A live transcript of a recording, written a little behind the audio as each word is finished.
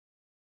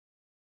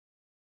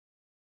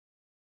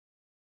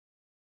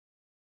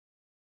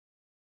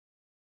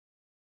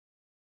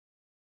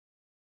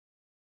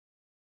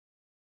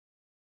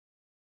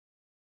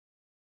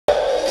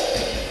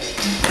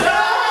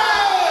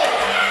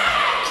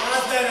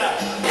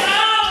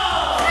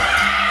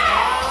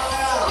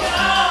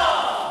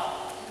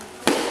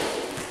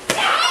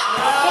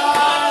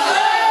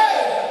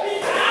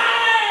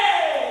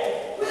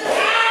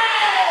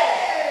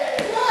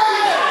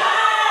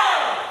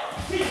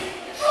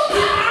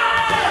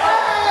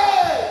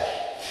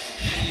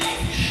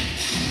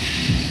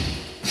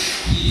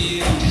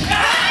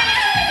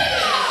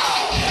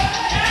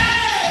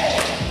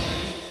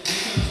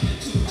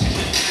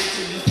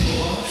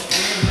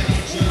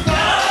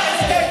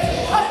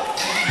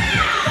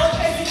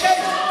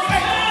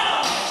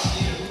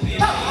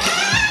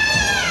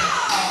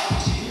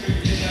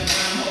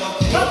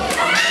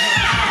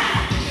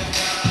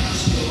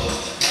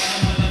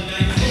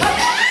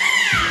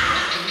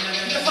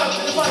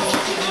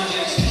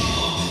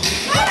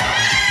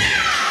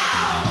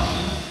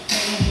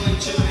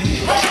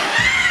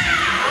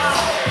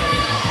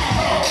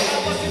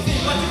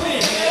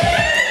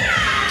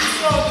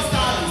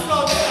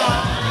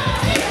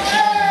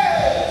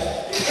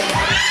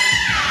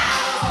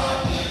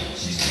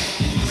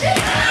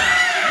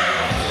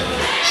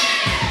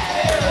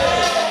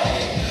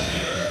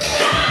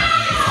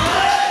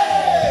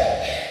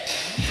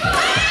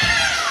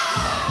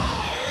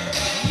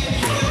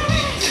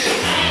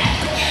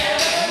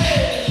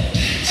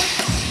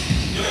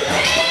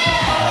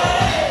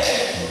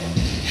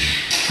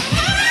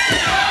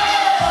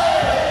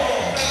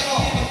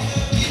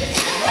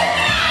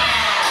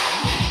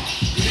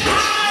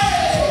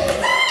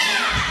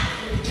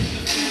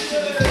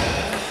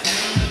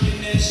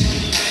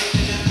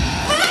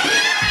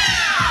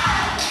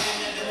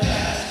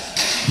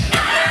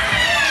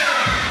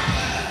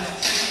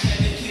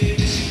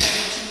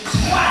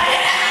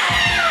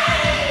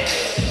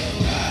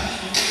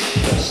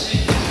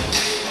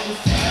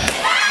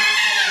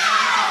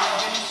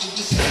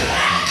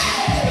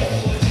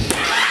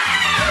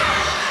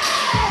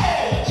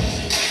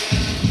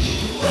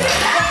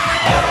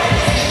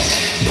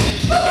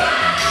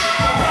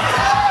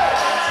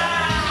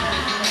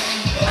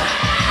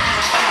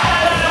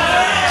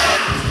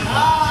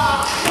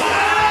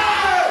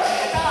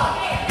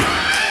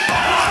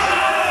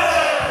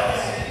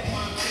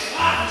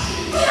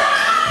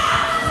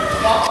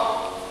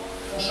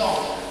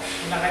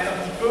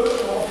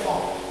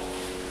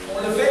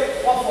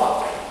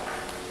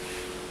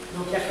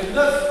Donc il n'y a que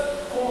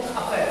 9 comptes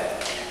à faire.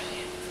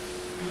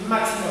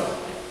 Maximum.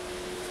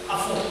 À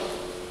fond.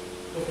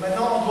 Donc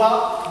maintenant on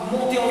doit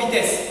monter en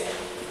vitesse.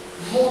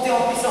 Monter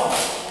en puissance.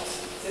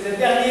 C'est les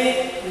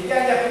dernières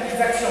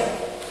petites actions.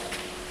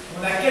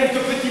 On a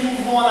quelques petits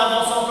mouvements en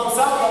avançant comme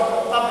ça, on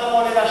ne peut pas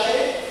vraiment les lâcher.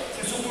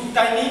 C'est surtout le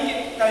timing,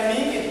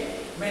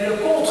 mais le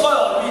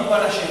contreur, lui, doit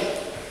lâcher.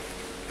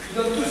 Il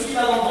donne tout ce qu'il a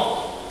dans le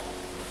ventre.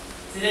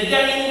 C'est les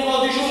derniers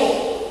mouvements du jour.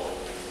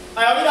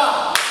 Allez, on y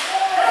va.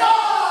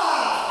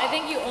 I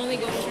think you only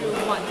go through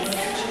once.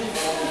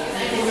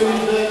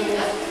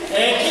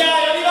 Et bien,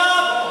 on y va.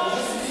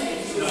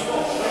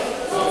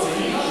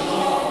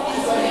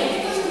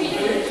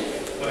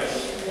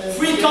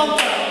 Free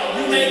counter.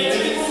 You make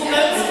 3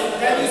 movements,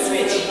 then you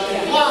switch.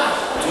 1,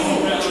 2,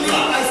 3,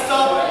 I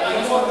stop,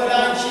 I go on the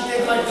line, she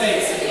takes my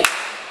place.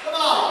 Come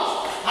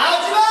on.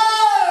 Out you go.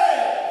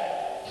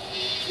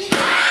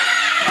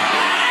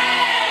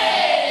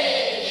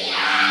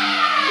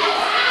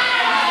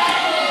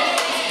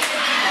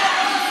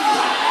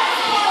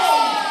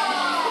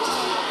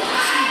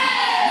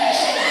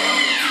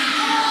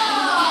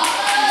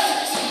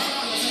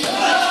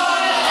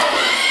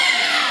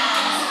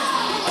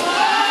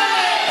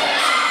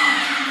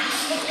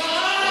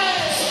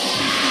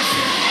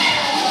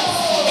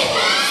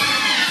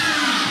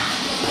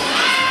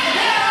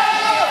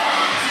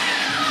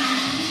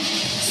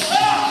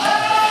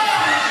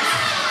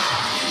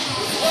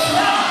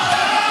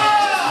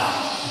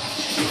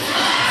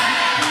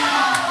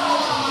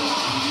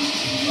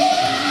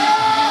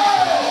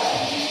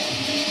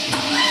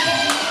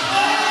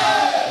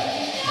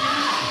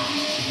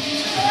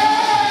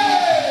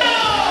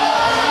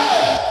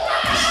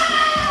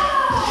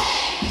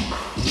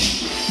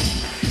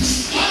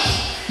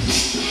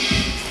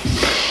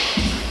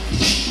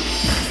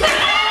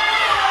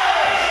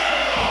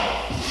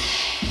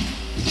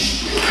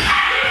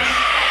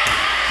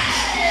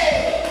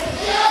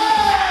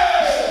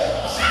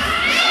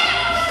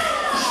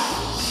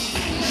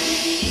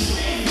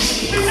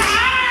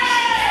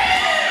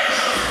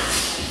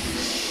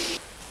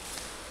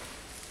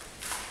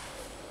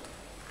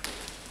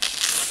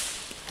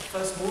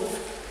 First move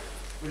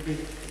will be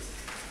this.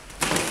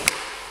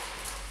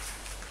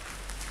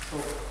 So,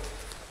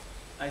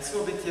 I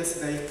saw a bit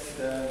yesterday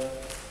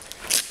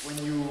when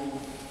you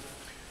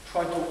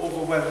try to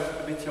overwhelm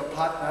a bit your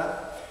partner,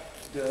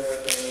 the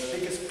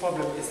biggest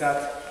problem is that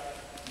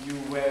you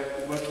were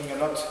working a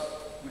lot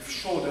with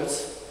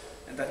shoulders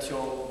and that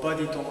your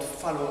body don't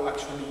follow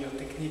actually your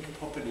technique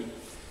properly.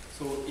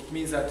 So it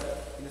means that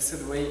in a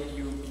certain way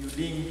you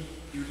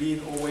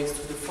lean always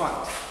to the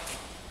front.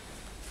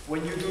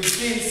 When you do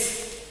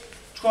this,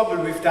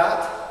 trouble with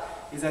that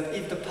is that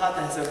if the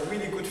partner has a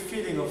really good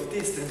feeling of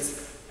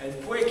distance and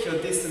break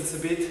your distance a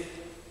bit,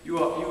 you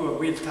are a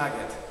real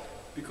target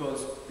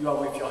because you are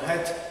with your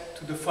head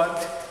to the front,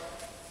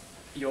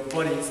 your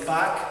body is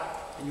back,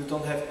 and you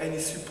don't have any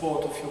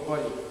support of your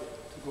body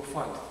to go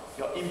front.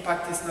 Your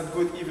impact is not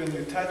good, even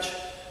you touch,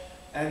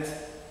 and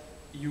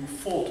you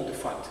fall to the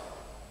front.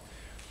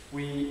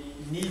 We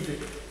need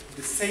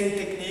the same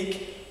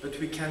technique, but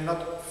we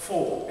cannot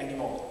fall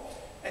anymore.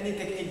 Any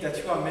technique that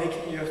you are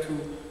making, you have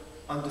to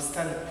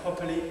understand it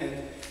properly,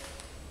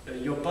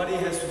 and your body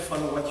has to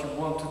follow what you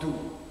want to do,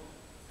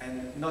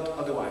 and not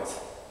otherwise.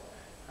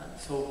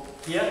 So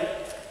here,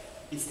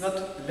 it's not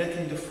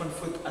letting the front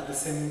foot at the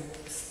same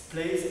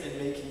place and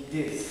making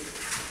this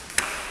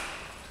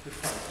to the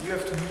front. You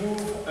have to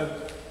move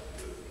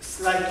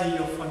slightly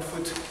your front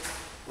foot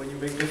when you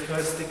make the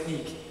first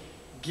technique.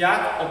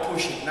 Gag or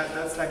pushing,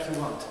 that's like you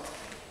want.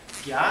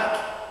 Gag,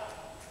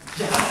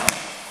 gag,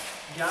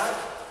 gag,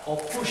 or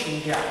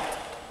pushing gag.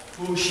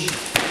 Pushing,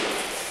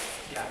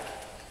 gag.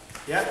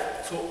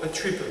 Yeah, so a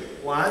triple.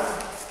 1,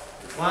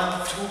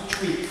 1, 2,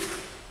 3.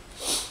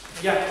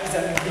 Gag,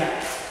 kizami,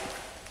 gag.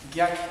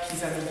 Gag,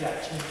 kizami,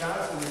 gag.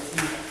 Chinka, so let's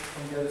see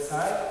from the other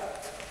side.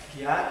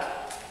 Gag,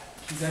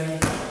 kizami,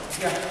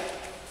 gag.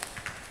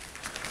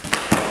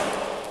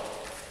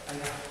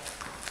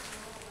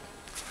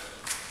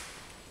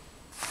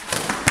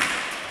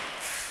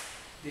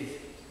 This.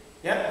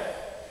 Yeah?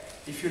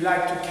 If you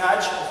like to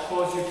catch, of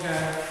course you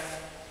can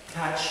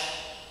catch.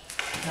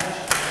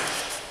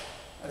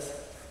 That's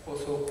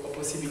also a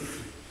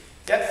possibility.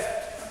 Yeah?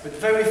 But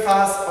very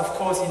fast, of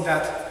course, in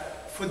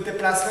that foot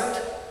déplacement,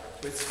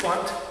 so it's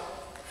front,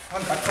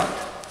 front, back, front.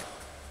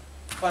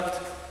 Front,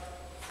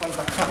 front,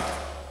 back, front.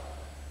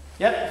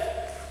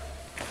 Yeah?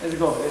 Let's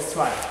go, let's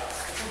try.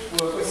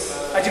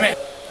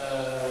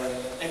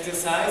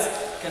 Exercise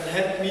can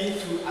help me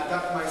to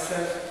adapt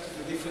myself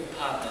to the different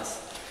partners.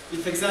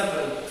 If,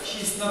 example,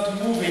 she's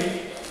not moving,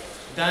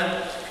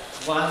 then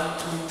 1,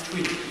 2,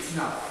 3, it's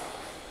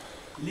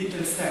enough.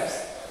 Little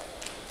steps.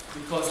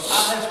 Because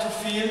I have to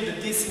feel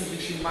the distance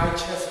between my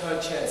chest and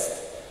her chest.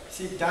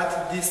 See,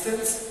 that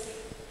distance,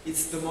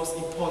 it's the most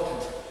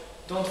important.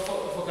 Don't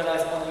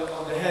focalize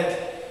on the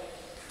head,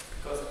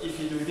 because if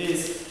you do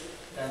this,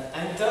 then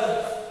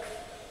enter,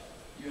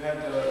 you have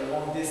the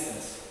wrong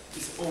distance.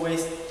 It's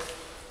always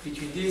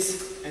between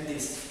this and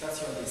this.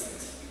 That's your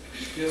distance.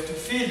 You have to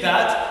feel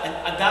that and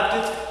adapt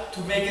it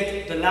to make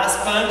it the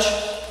last punch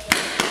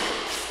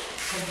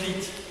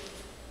complete.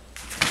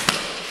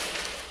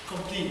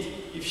 Complete.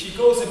 If she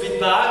goes a bit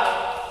back,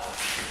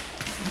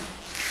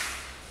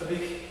 a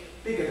bit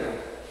bigger now.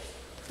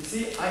 You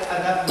see, I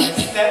adapt my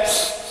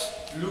steps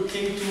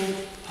looking to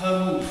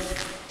her move.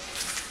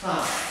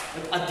 But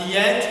at the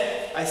end,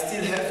 I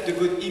still have the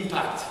good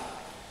impact.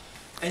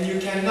 And you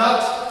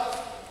cannot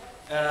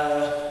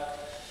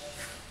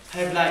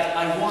have like,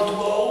 I want to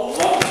go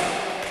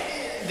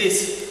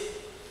this.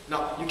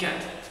 No, you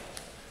can't.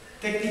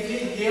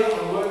 Technically, here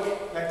on work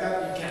like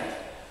that, you can't.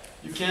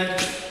 You can't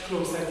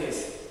close like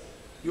this.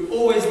 You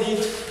always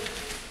need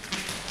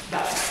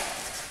that.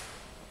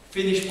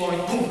 Finish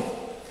point, boom.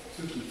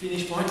 Suki.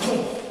 Finish point,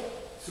 boom.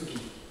 Suki.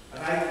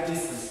 Right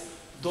distance.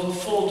 Don't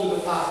fall to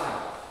the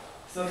partner.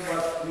 It's not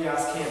what we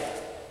ask here.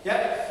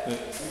 Yeah?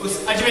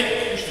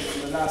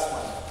 The last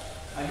one.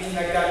 I mean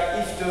like that,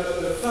 if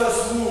the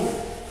first move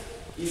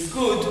is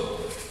good,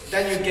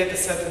 then you get a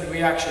certain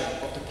reaction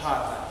of the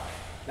partner.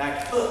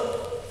 Like,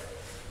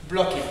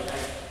 blocking.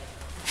 Like,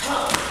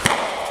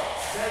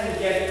 then you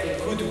get a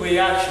good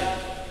reaction.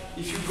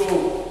 If you go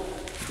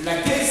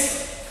like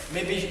this,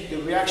 maybe the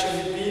reaction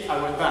will be,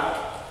 I went back.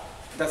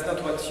 That's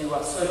not what you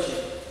are searching.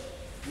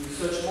 You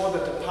search more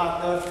that the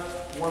partner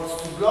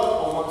wants to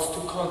block or wants to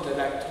counter,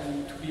 like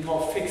to be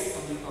more fixed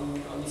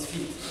on his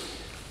feet.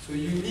 So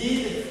you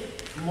need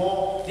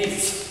more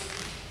this,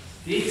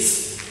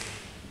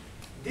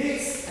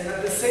 and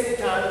at the same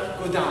time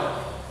go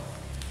down.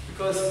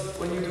 Because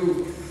when you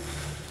do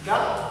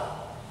down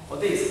or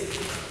this,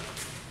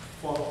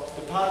 for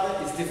the partner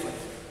is different.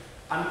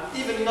 I'm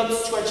even not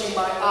stretching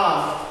my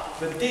arm,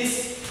 but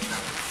this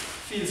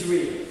feels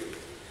real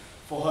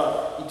for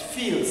her. It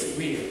feels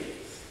real.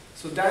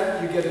 So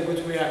then you get a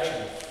good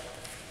reaction.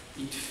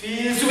 It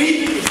feels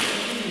real,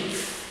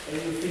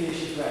 and you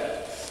finish it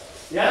well.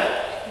 Yeah?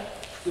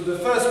 So the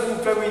first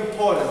move, very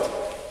important,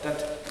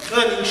 that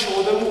turning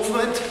shoulder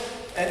movement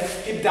and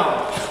hip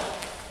down.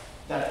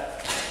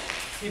 That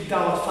hip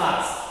down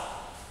fast.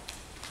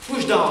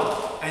 Push down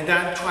and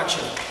then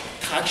traction.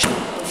 Traction,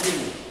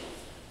 continue.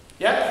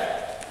 Yeah?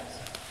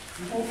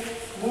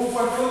 Move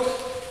one foot,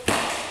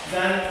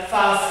 then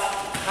fast,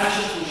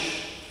 traction push.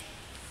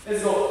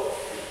 Let's go.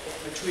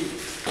 Retreat.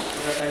 So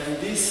that I do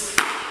this,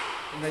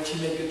 and that you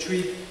make a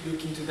retreat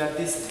looking to that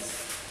distance.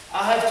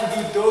 I have to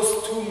do those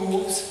two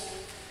moves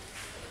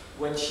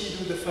when she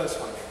do the first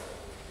one.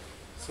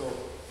 So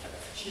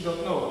she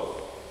don't know.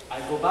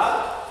 I go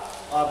back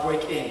or I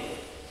break in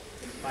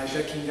by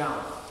jerking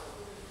down.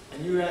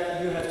 And you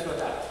have to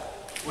adapt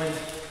when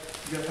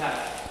you attack.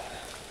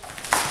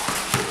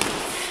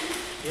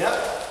 Yeah?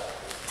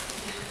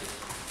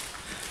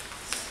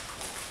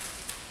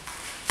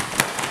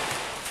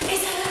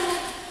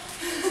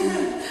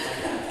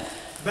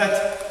 But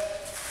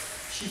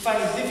she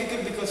finds it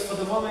difficult because for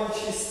the moment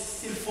she's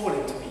still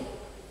falling to me.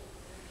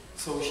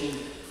 So she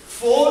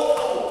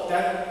fall,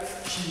 then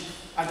she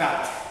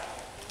adapts.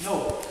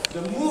 No,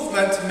 the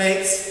movement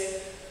makes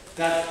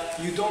that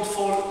you don't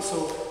fall.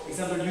 So,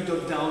 example, you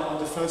dog down on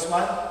the first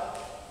one.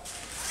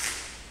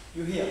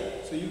 You're here,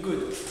 so you're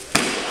good.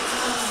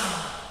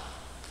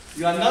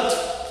 You are not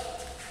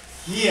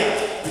here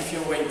with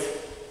your weight.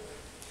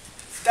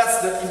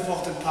 That's the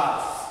important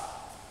part.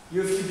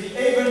 You have to be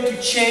able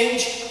to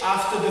change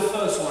after the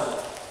first one.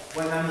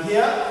 When I'm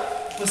here,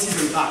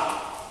 possible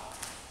back,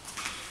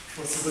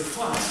 possible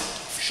front,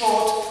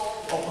 short,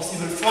 or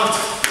possible front,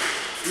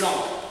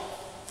 long.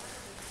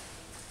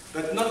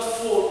 But not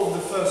fall on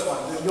the first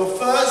one. Your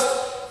first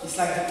is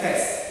like the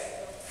test.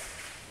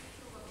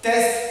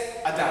 Test,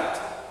 adapt.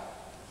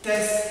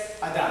 Test,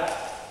 adapt.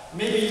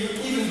 Maybe you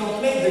even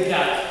don't make the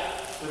gap,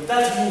 but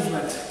that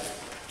movement,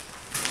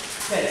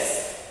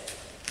 test.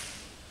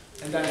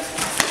 And then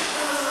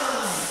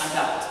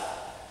adapt.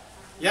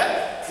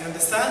 Yeah? You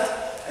understand?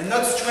 And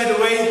not straight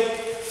away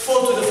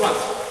fall to the front.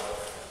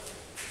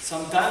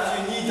 Sometimes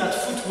you need that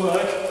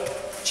footwork.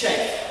 Check.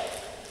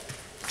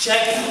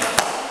 Check.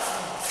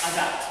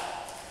 Adapt.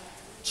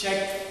 Check,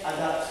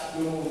 adapt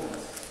your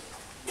movement.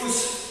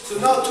 So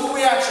now two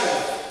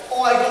reactions.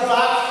 Or I go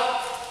back,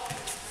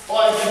 or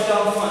I get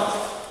down front.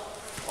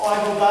 Or I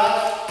go back,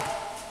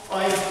 or I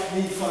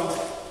lead front.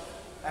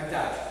 Like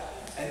that.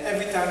 And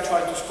every time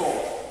try to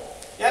score.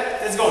 Yeah,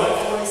 let's go.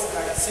 Always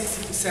like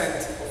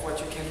 60% of what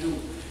you can do.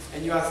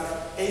 And you are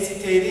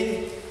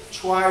hesitating,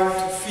 trying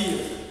to feel.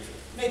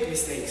 Make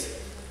mistakes.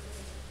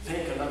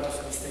 Make a lot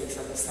of mistakes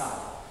at the start.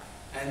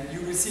 And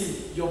you will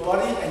see your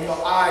body and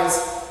your eyes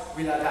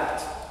will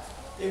adapt.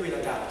 They will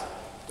adapt.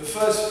 The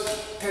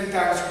first 10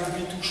 times will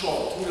be too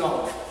short, too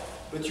long.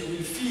 But you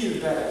will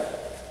feel better.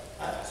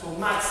 So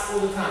max all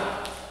the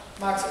time.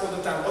 Max all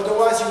the time.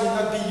 Otherwise you will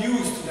not be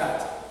used to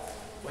that.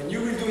 When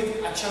you will do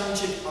it, I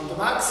challenge it on the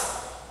max,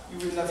 you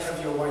will not have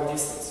your wide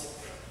distance.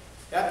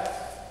 Yeah?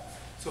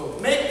 So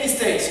make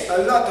mistakes, a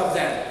lot of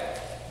them.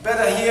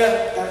 Better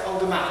here than on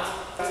the mat.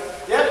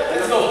 Yeah?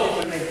 Let's go.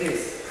 People make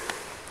this.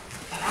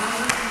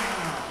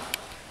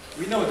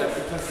 We know that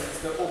because it's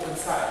the open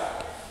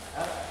side.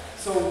 Yeah?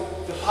 So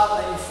the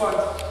partner in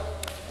front,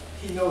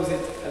 he knows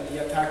it, and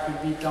the attack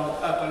will be down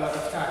up a lot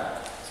of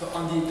time. So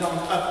on the down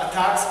up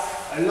attacks,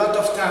 a lot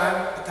of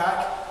time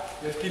attack,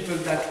 you have people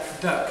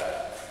that duck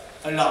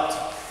a lot.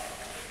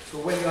 So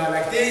when you are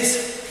like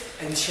this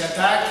and she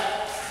attack,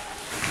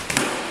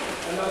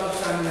 a lot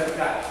of time like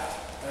that,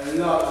 a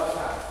lot of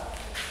time.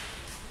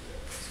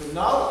 So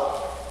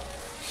now,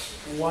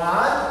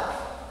 one,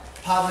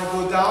 partner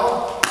go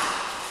down,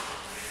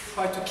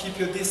 try to keep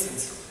your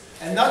distance,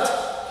 and not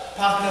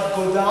partner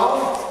go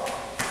down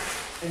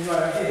and you are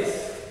like this.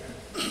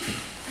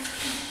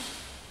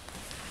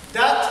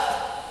 That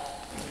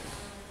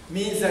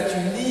means that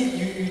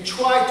you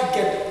try to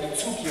get the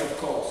tsuki, of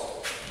course.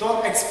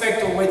 Don't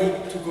expect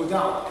already to go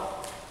down.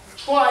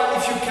 Try,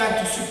 if you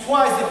can, to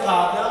surprise the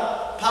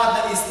partner.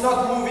 Partner is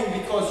not moving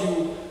because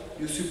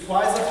you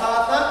surprise the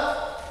partner.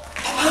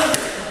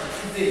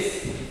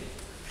 This.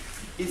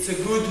 It's a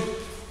good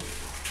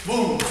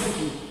boom,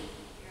 tsuki.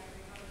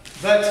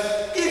 But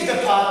if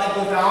the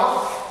partner go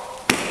down,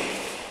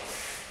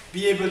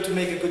 be able to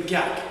make a good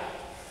gag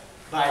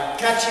by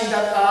catching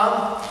that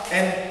arm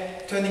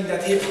and turning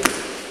that hip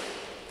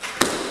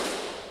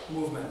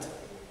movement.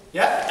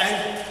 Yeah?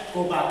 And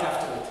go back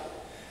after it.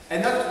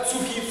 And not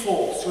tsuki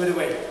fall straight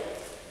away.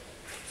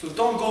 So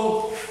don't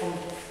go from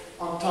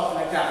on top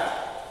like that.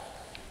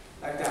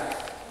 Like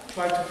that.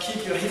 Try to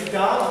keep your hip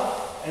down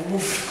and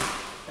move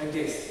like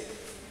this.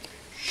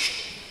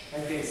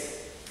 Like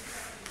this.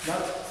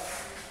 Not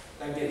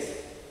like this.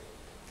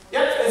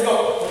 Yep, let's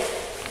go.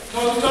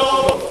 Toe to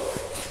toe.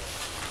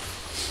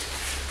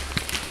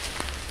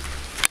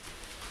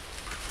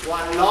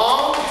 One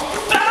long.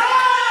 Yeah.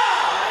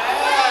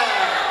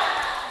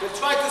 You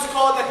try to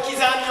score that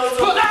kizami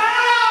also.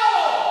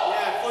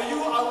 Yeah, for you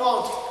I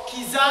want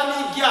kizami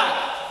gyak.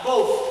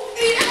 Both.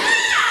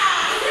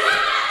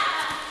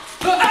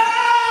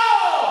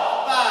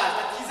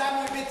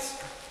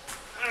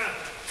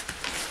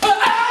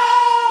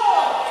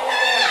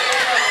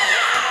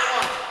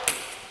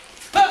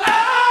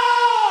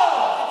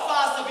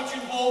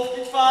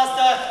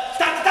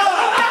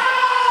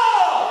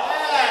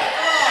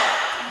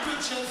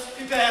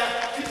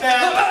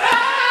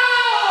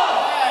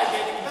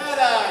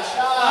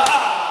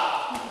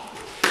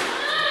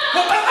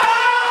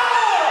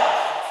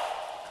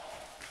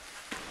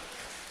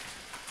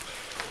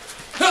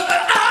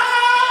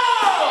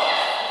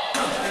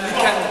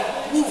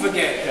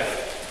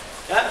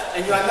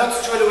 And you are not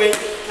straight away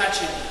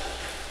catching.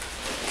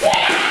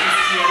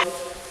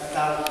 That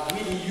are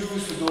really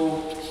used to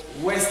those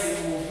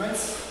wrestling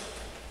movements.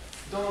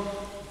 Don't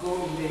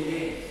go in their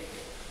game.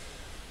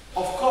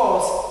 Of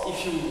course,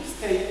 if you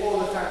stay all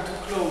the time too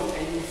close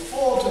and you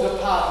fall to the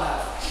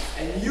partner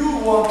and you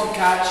want to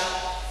catch,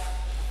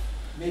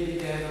 maybe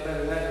they have a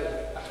better level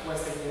at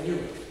wrestling than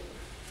you.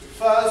 So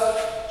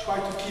first, try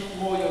to keep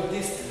more your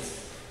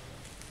distance.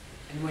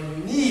 And when you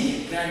need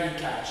it, then you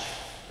catch.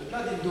 But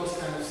not in those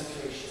kind of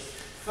situations.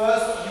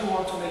 First, you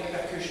want to make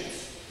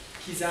percussions.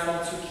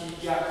 Kizami,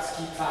 tsuki, gyak,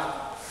 ski,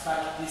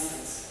 back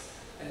distance.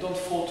 And don't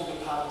fall to the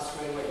partner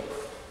straight away.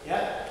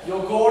 Yeah?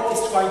 Your goal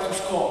is trying to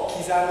score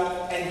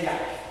kizami and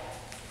gyak.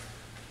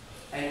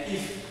 And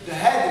if the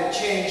head will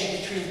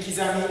change between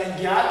kizami and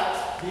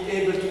gyak, be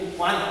able to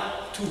 1,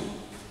 2.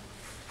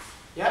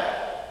 Yeah?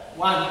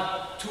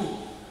 1, 2.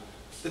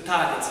 The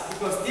targets.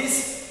 Because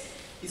this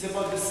is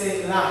about the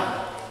same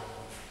line.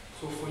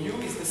 So for you,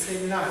 it's the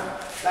same line.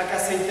 Like I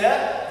said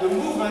there, the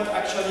movement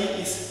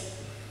actually is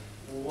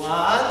 1,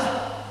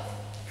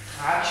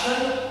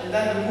 traction, and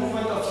then the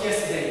movement of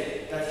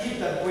yesterday. That hip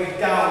that break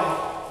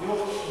down the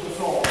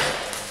floor.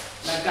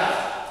 Like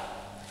that.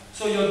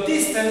 So your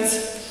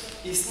distance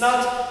is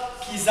not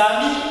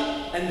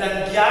kizami and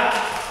then gyak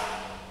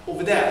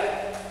over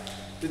there.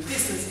 The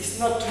distance is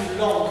not too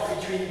long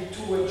between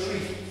 2 and 3.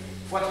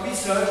 What we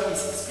search is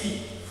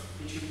speed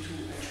between 2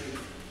 and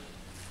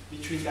 3.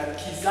 Between that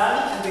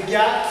kizami and the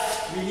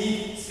gyak, we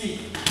need speed.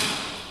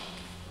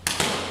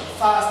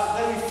 Fast,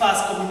 very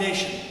fast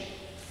combination.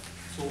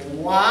 So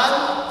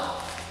 1,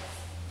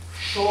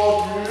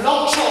 short,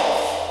 long, short.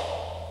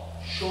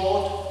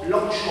 Short,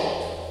 long,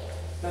 short.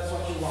 That's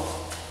what you want.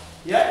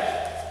 Yeah?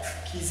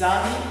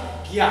 Kizami,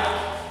 gyak.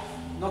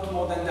 Not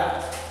more than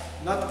that.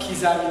 Not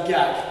kizami,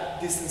 gyak.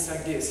 Distance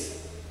like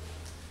this.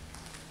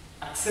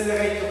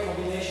 Accelerate your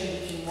combination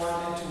between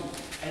 1 and 2.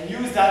 And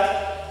use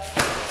that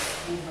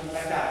movement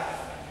like that.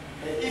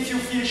 And if you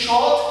feel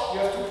short, you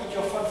have to put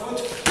your front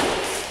foot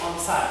on the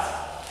side.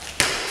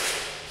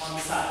 On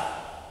the side.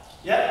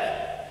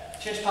 Yeah?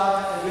 Change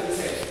partner and do the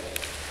same.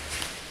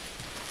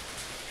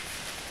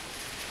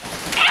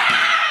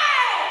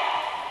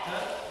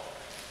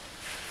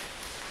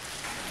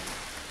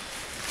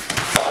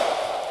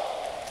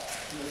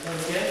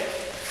 Again.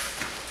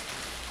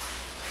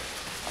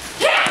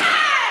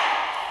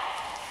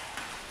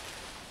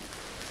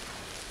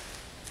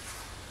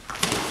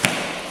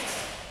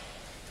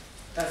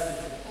 That's it.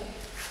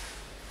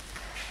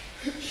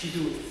 She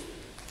do it.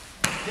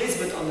 This,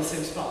 but on the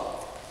same spot.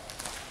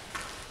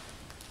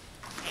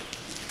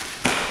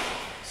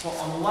 So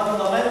on one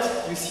moment,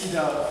 you see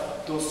the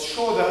those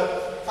shoulders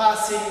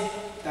passing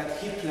that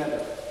hip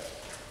level.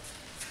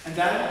 And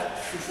then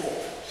to fall.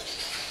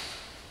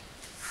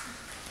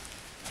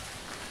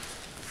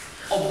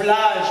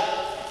 Oblige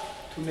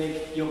to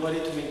make your body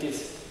to make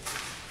this.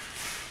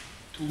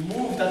 To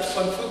move that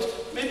front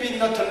foot, maybe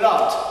not a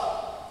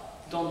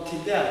lot. Don't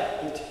tilt there,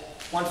 but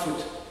 1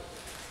 foot.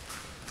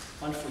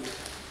 1 foot.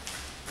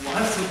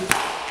 1 foot.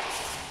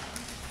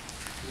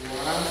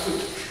 1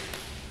 foot.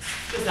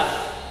 Just that.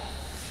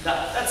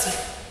 That's it.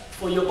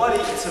 For your body,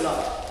 it's a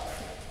lot.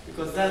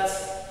 Because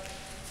that's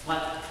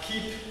what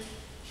keep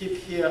hip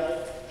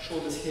here,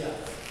 shoulders here.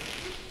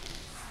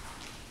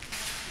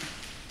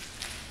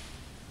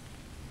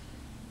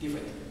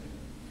 Different.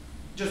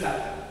 Just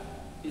that.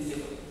 It's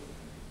different.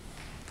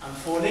 I'm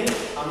falling,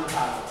 I'm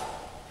target.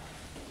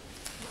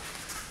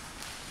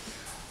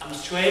 I'm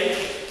straight.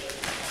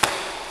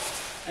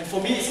 And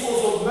for me, it's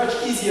also much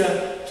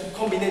easier to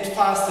combine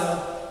faster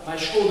my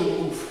shoulder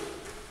move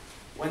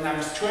when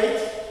I'm straight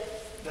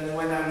than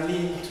when I'm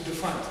lean to the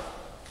front.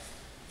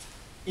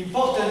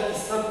 Important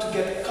is not to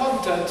get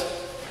contact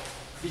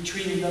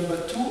between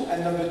number 2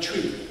 and number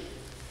 3.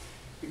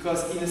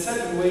 Because in a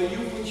certain way,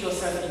 you put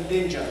yourself in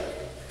danger.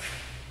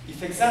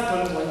 If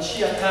example, when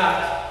she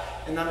attacks,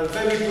 and I'm a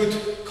very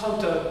good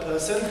counter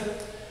person,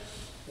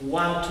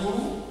 1,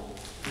 2,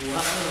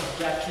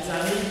 gap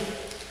kizami,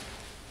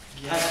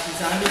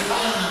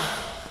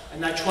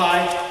 and I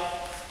try,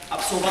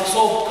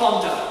 absorb,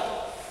 counter.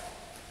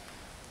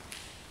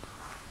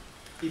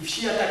 If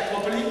she attacks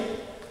properly,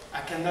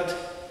 I cannot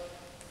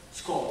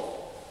score.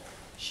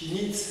 She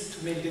needs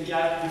to make the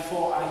gap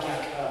before I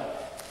gap her.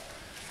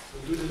 So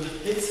do the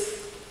hits.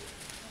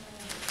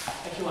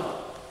 If you want.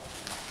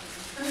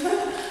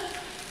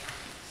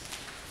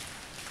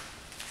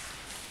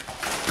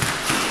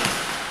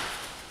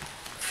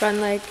 Front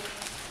leg.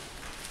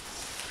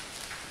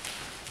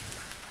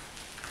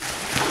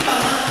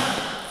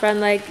 Front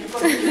leg.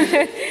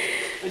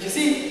 But you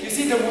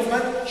see the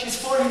movement? She's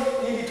falling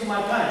nearly to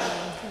my punch.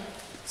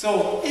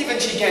 So even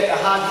she gets a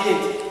hard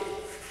hit,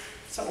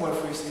 someone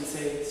for instance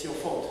say it's your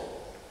fault.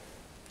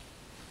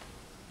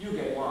 You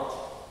get one.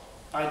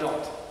 I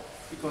don't.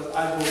 Because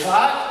I go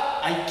back,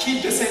 I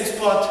keep the same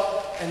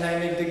spot, and I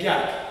make the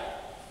gap.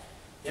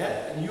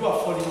 Yeah? And you are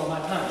falling on my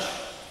punch.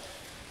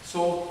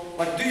 So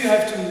what do you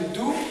have to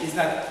do is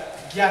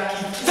that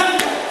gyaki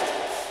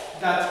kizanga,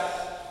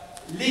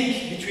 that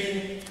link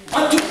between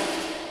 1, 2,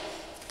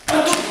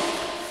 1, 2,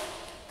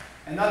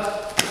 and not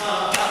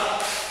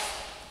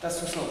that's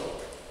too slow.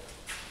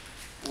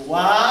 1,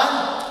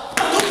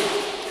 2,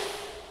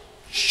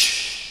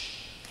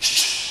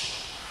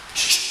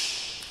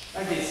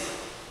 like this.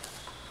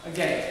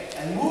 Again,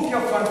 and move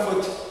your front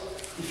foot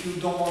if you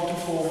don't want to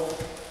fall.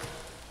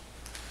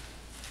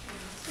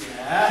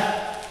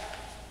 Yeah.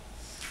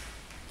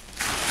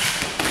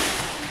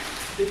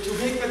 Bit too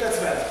big, but that's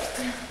well.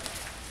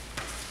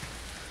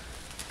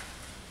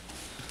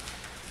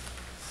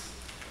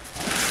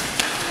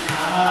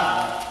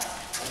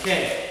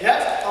 Okay,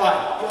 yeah?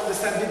 Alright, you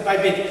understand bit by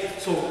bit.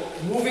 So,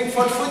 moving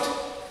front foot,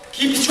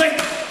 keep straight,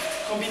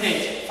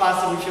 combine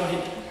faster with your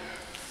hip.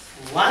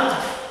 1,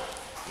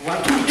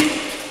 1, 2, hip.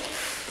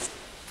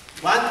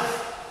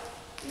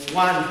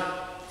 1,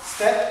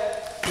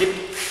 step, hip.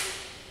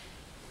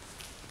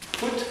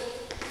 Foot,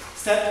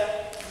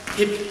 step,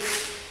 hip.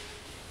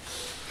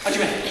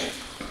 Hajime.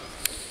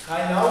 Try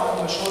now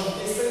from a shoulder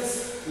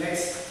distance,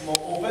 legs more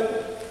open,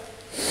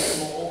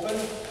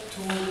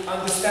 to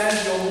understand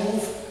your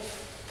move,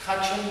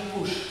 traction,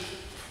 push.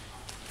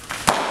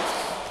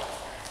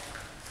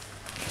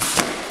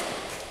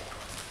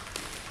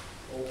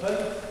 Open.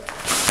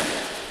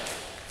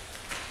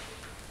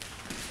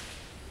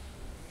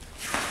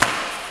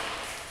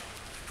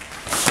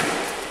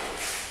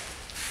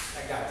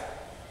 Like that.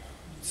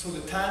 So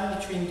the time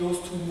between those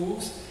two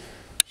moves,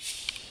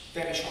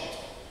 very short.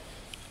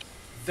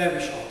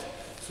 Very short.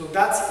 So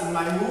that's in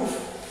my move,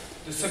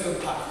 the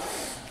second part.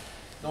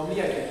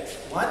 Normally I do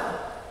 1,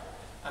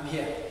 I'm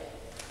here.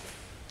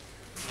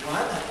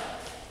 1.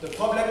 The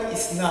problem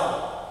is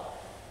now.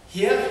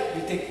 Here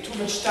we take too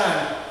much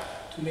time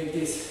to make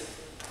this.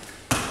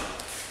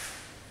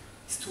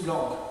 It's too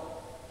long.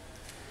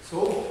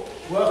 So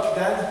work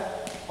then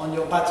on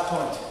your bat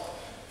point.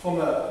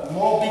 From a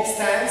more big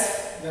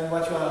stance than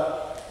what you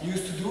are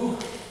used to do,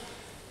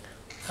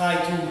 try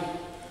to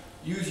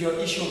use your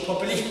issue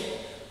properly.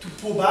 To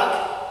pull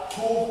back,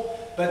 pull,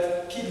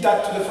 but keep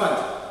that to the front.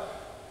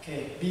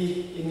 Okay,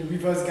 be in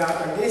reverse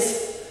guard like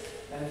this,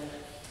 and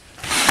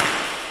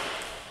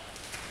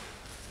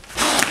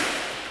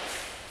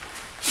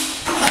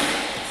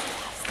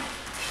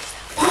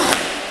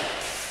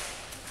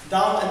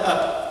down and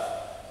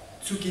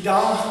up. Tsuki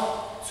down,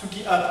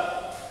 tsuki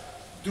up.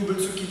 Double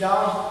tsuki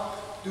down,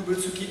 double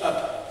tsuki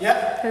up.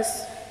 Yeah?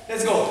 Yes.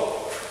 Let's go.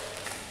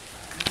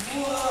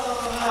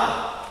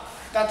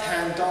 That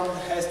hand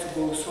has to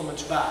go so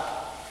much back,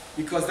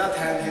 because that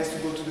hand has to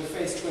go to the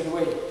face straight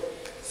away.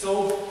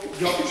 So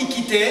your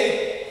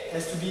ikite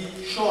has to be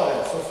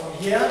shorter. So from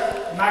here,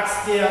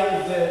 max here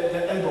with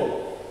the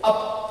elbow.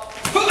 Up.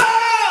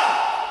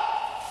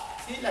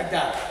 See, like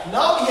that.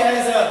 Now he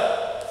has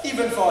a,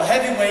 even for a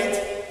heavyweight,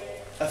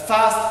 a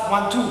fast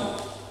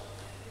 1-2.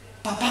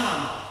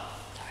 Pa-bam.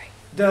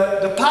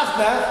 The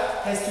partner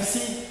has to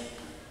see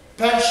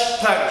punch,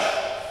 punch.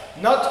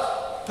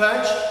 Not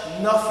punch,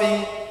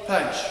 nothing,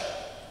 punch.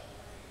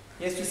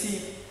 He has to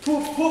see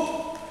poop,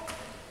 poop.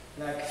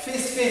 Like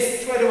fist,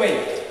 fist, straight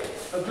away.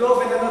 A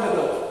glove and another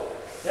glove.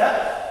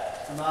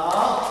 Yeah? Come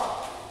on.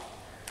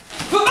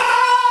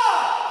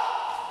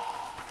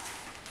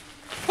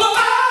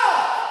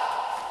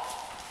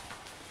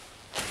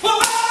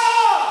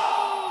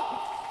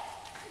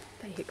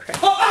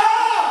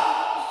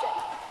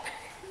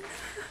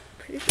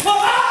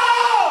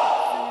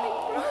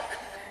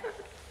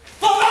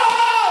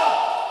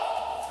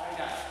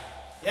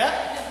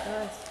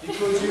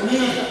 Because you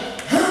need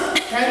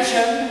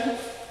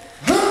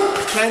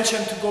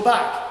tension to go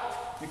back.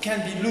 You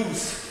can't be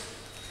loose,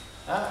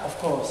 of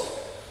course.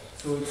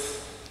 So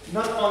it's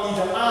not only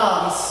the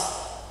arms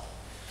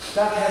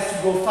that has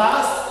to go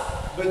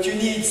fast, but you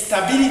need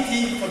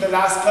stability for the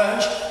last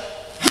punch.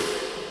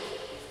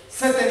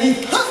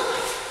 Certainly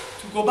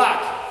to go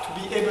back, to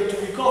be able to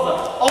recover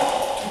or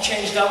to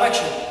change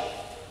direction.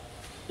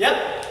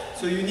 Yeah?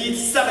 So you need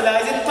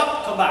stabilize it,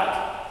 top, come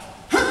back.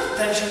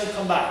 Tension,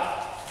 come back.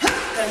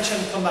 Tension,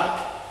 come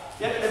back.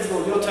 Yeah, let's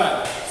go, your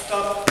turn.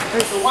 Stop.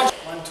 So watch.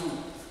 1-2.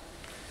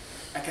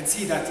 I can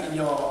see that in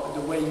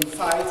the way you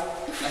fight.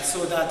 I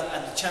saw that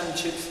at the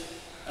championships.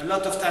 A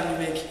lot of time you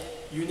make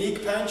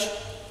unique punch,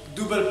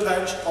 double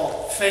punch,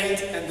 or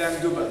feint and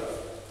then double.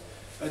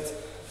 But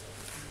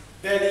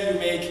barely you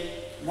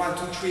make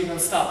 1-2-3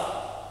 non-stop.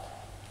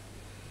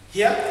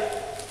 Here,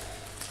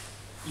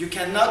 you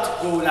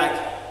cannot go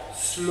like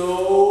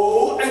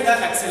slow and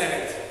then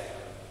accelerate.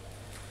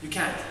 You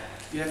can't.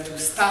 You have to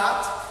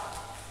start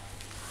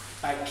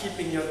by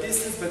keeping your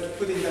distance but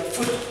putting the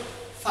foot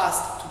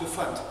fast to the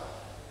front.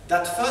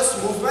 That first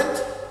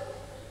movement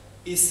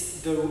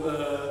is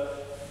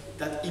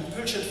that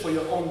impulsion for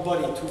your own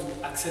body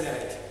to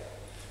accelerate.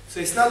 So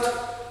it's not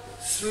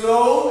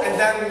slow and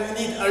then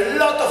you need a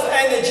lot of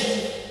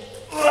energy.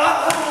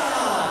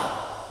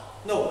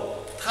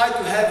 No, try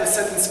to have a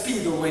certain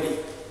speed already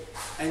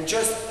and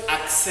just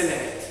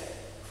accelerate.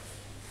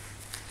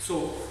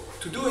 So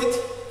to do it,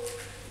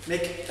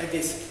 make like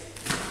this.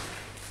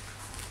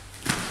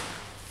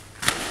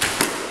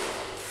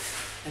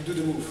 And do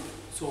the move.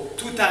 So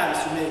 2 times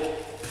you make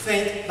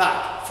feint,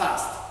 back,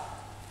 fast.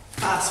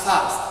 Fast,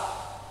 fast.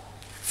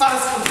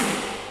 Fast,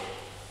 continue.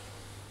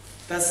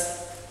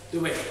 That's the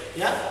way,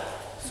 yeah?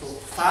 So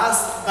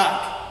fast,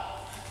 back.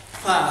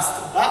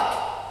 Fast,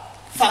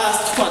 back.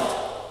 Fast, front.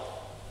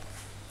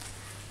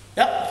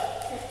 Yeah?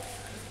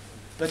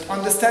 But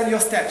understand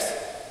your steps.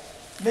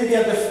 Maybe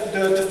at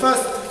the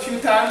first few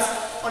times,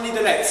 only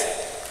the legs.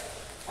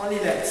 Only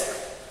legs.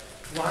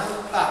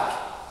 1 back.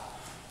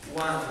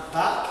 1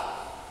 back.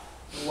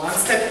 1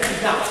 step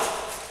down.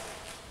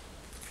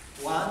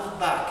 1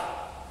 back.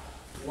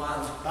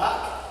 1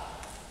 back.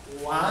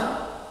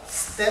 1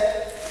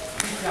 step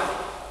down.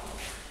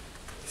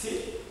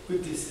 See?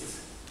 Good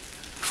distance.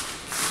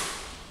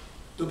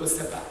 Double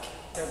step back.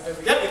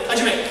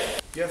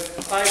 Yep, you have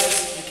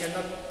fighters, you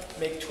cannot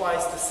make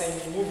twice the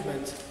same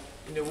movement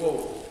in a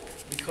row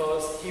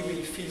because he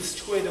will feel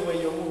straight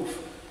away your move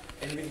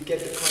and will get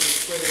the counter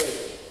straight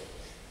away.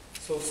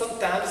 So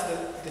sometimes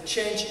the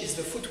change is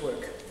the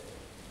footwork.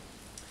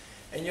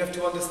 And you have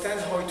to understand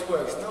how it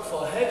works. Now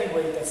for a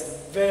heavyweight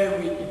that's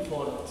very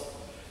important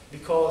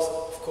because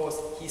of course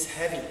he's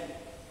heavy.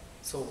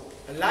 So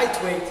a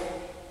lightweight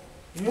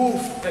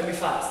move very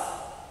fast.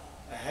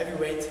 A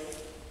heavyweight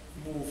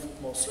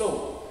move more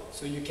slow.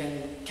 So you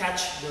can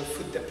catch the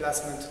foot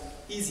displacement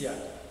easier.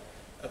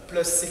 A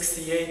plus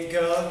 68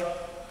 girl,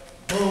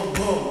 boom,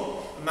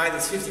 boom,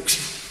 minus 50.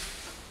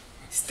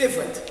 It's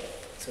different.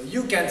 So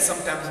you can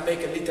sometimes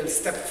make a little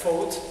step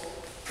forward,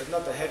 but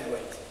not a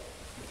heavyweight.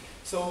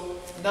 So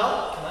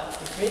now, come on,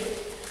 with me.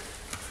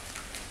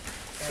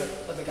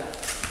 Other guy.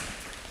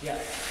 Yeah.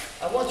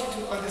 I want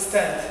you to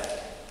understand.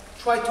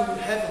 Try to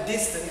have a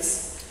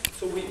distance.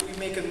 So we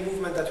make a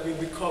movement that we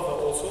recover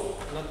also,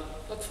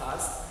 not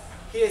fast.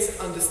 Here's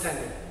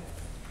understanding.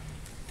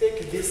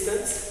 Take a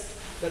distance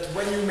that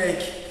when you make,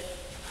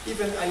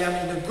 even I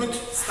am in a good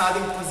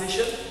starting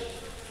position,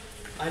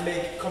 I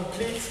make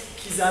complete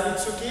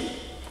Kizamitsuki.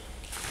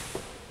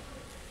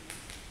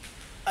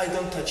 I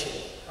don't touch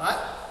it,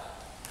 right?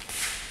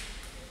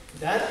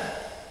 Then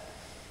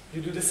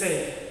you do the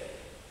same,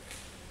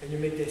 and you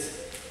make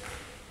this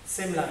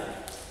same line.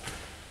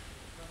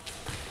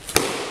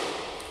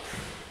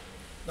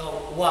 Now,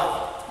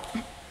 why?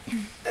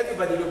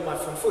 Everybody look at my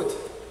front foot,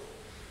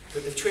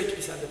 but the trick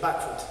is at the back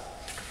foot.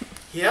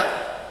 Here,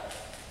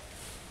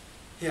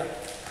 here,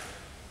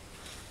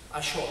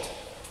 I short,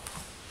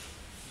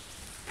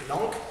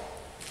 long,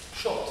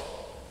 short,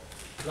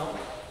 long,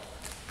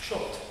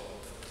 short.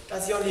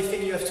 That's the only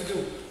thing you have to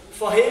do.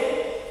 For him,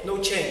 no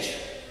change,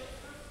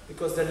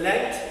 because the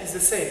length is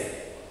the same.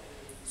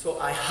 So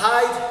I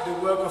hide the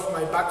work of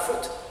my back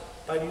foot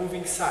by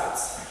moving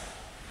sides.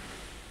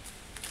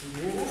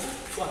 Move,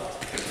 front.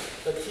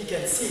 But he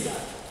can see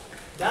that.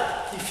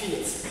 That he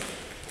feels.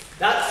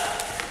 That,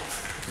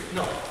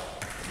 no.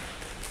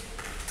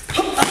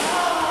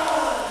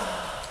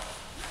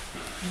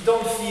 You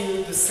don't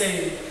feel the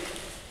same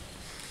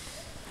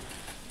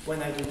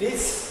when I do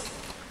this,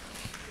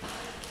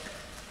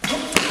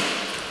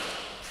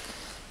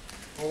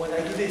 or when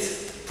I do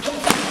this.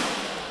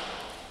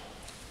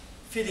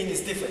 Feeling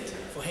is different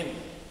for him.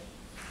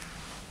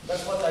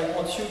 That's what I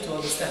want you to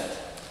understand.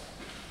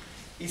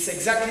 It's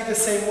exactly the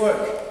same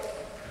work.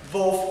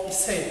 Both is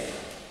same.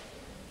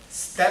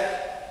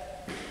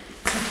 Step,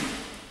 tsuki.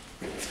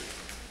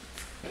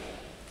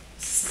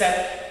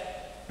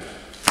 Step,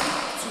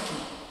 tsuki.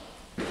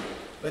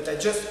 But I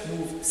just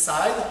move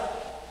side,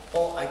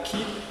 or I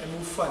keep and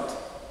move front.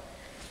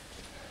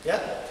 Yeah?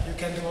 You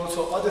can do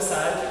also other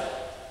side.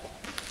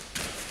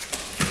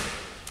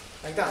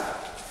 Like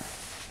that.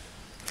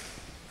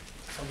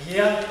 From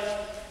here,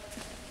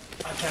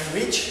 I can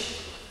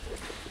reach.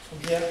 From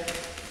here,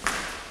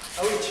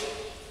 I reach.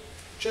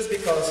 Just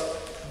because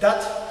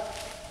that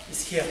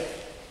is here.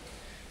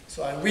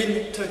 So I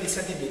win 30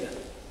 centimeters.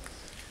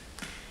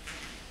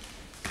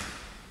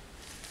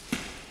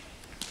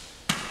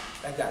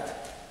 Like that.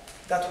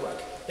 That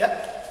work.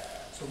 Yeah?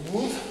 So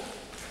move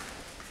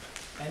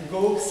and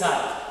go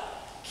side.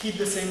 Keep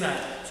the same line.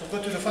 So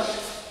go to the front.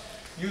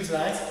 Use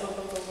lines.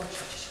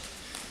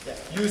 Yeah,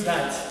 use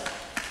lines.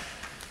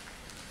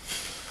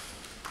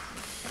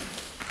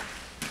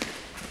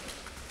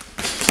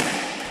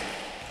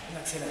 And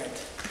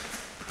accelerate.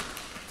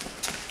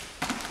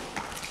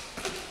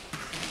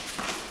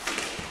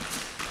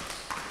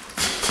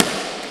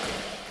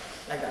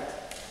 Like that.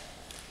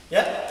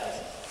 Yeah?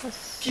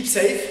 Keep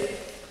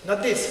safe.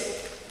 Not this.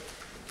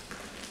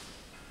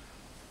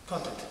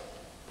 Contact.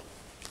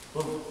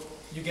 Boom.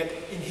 You get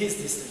in his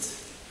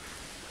distance.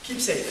 Keep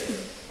safe.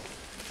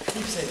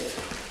 Keep safe.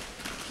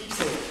 Keep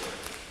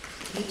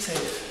safe. Keep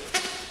safe.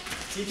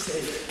 Keep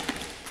safe.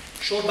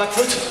 Short back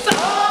foot.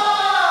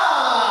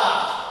 Ah!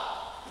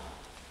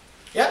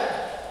 Yeah?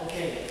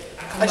 Okay.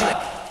 Come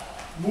back.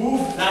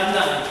 Move, line,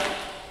 line.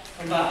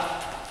 Come back.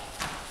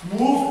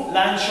 Move,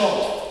 line,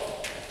 short.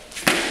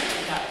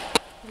 Attack.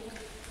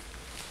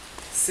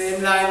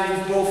 Same line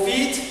with both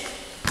feet.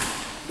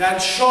 Then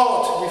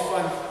short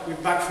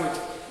with back foot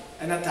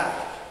and attack.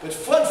 But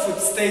front foot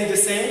stay the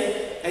same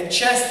and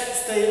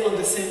chest stay on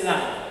the same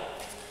line.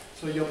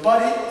 So your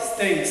body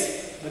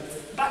stays,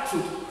 but back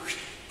foot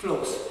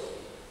close.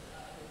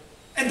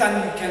 And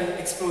then you can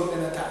explode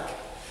and attack.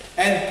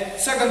 And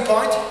second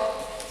point,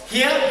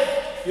 here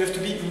you have to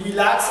be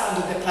relaxed on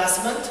the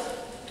déplacement,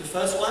 the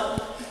first one,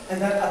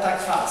 and then attack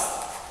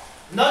fast.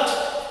 Not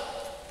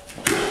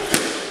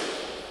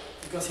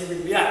because he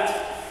will react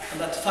on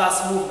that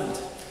fast movement.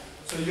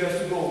 So you have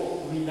to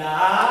go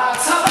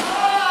relax,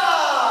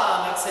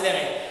 and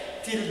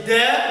accelerate. Till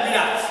there,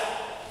 relax.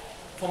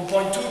 From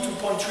point 2 to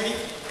point 3,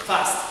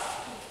 fast.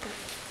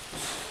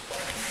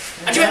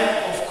 And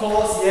then, of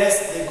course,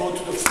 yes, they go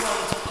to the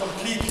front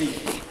completely.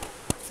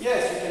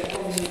 Yes, you can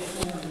combine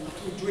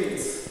two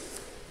drills.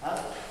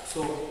 So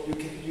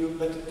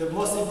but the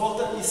most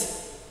important is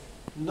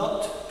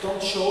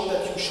don't show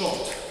that you're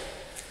short.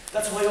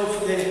 That's why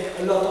also they're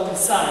a lot on the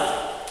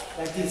side,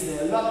 like this.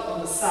 They're a lot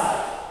on the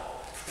side.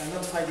 They're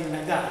not fighting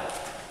like that.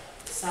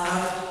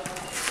 Side,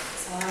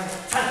 side,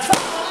 side.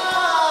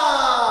 Ah!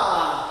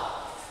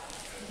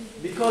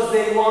 Because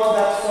they want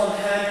that front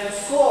hand to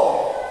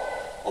score,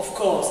 of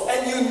course.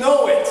 And you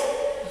know it.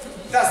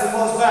 That's the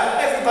most bad.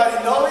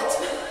 Everybody know it,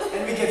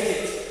 and we get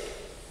hit.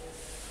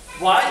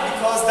 Why?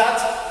 Because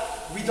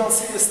we don't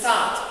see the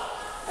start.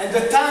 And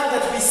the time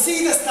that we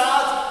see the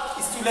start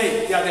is too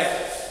late. They are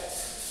there.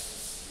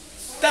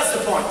 That's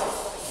the point.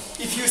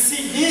 If you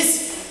see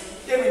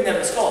this, they will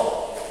never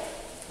score.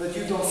 But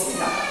you don't see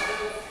that.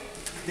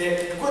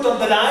 They're good on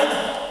the line,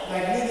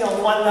 like nearly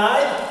on one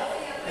line,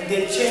 and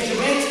they change a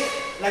bit,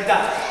 like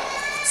that.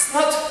 It's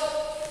not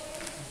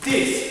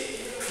this.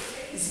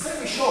 It's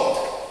very short.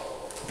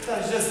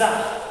 That's just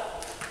that.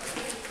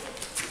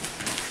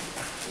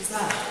 It's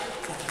that.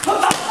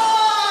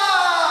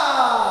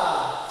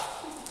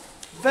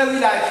 Very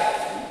like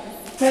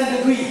 10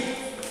 degree.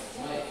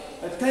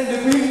 A 10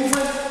 degree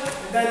movement,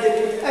 and then they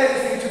put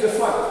everything to the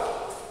front.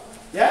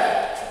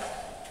 Yeah?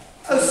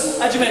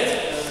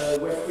 Adjumate.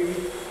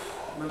 Referee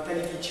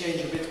mentality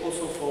change a bit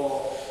also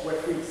for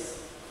referees.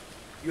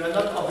 You are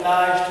not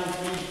obliged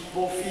to leave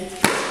both feet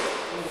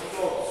on the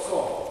floor to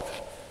score,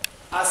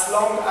 as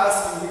long as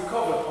you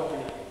recover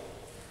properly.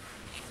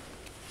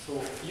 So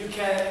you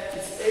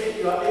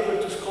are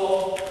able to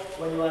score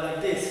when you are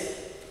like this,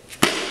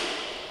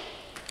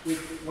 with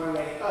one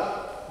leg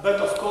up. But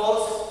of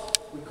course,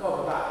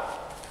 recover back.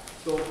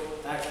 So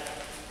like,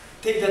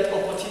 take that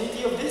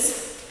opportunity of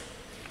this.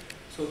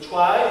 So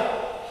try,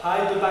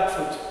 hide the back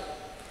foot.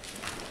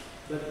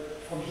 But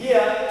from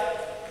here,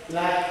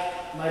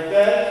 like my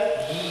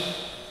belt,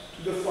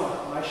 to the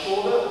front. My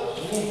shoulder,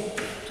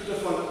 to the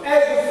front.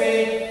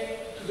 Everything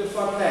to the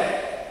front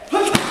leg.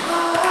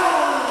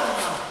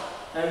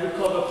 And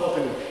recover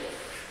properly.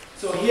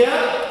 So here,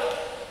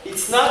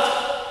 It's not,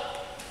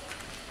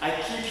 I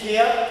keep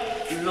here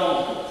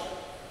long.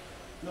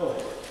 No.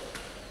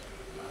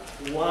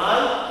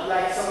 One,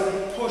 like somebody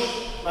push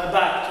my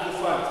back to the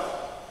front.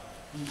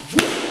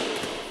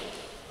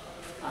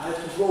 I have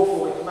to go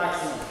for it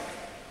maximum.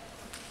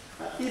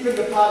 Even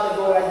the part that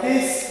go like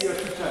this, you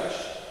have to touch.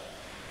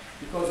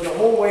 Because your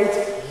whole weight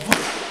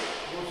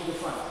go to the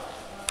front.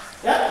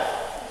 Yeah?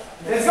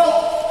 Let's go!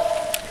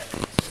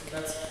 So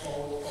that's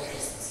all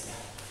distance.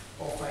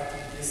 Yeah. All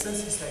fighting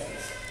distance is like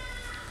this.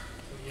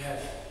 So you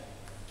have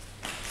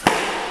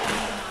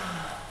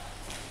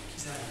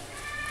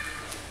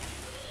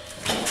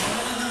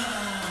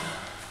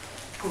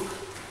hook.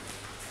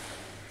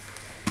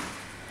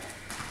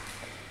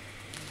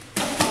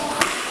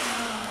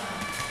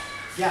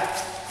 Yeah.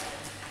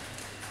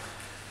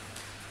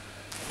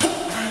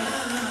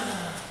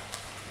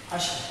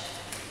 Ashi.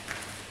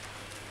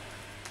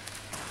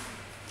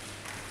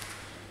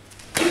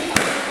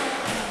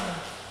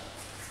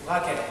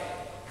 Racket.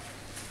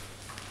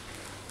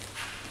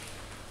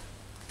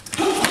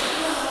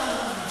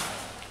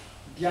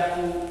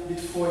 Gyaku bit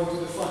four into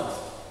the front.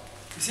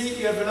 You see,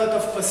 you have a lot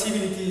of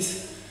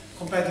possibilities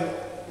compared to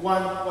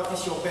one, what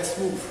is your best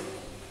move?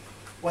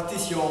 What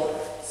is your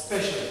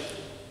special?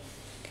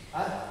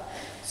 Huh?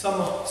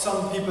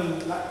 Some people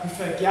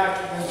prefer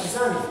gyak than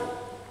kizami.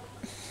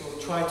 So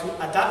try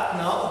to adapt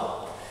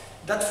now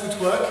that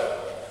footwork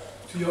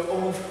to your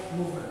own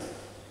movement.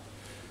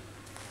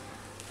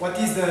 What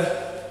is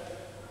the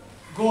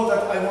goal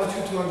that I want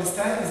you to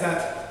understand is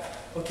that,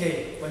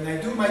 okay, when I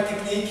do my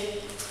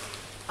technique,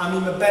 I'm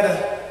in a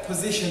better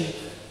position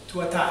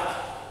to attack.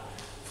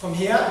 From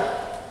here,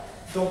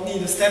 don't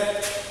need a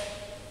step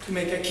to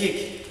make a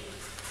kick.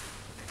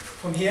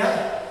 From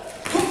here,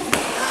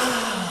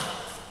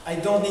 I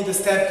don't need a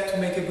step to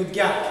make a good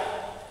gap.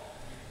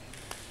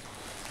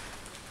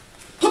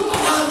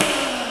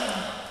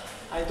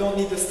 I don't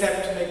need a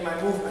step to make my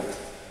movement.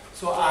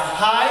 So I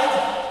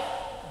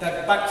hide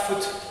that back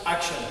foot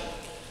action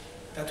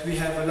that we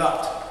have a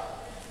lot.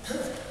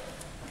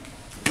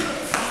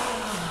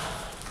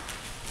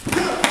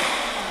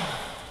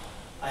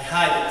 I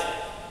hide it.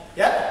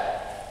 Yeah?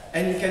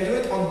 And you can do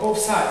it on both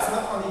sides,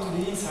 not only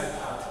to the inside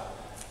part.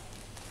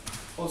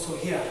 Also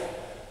here.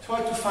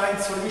 Try to find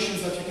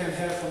solutions that you can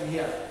have from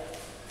here.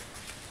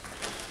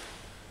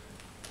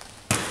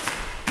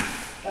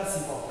 That's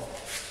important.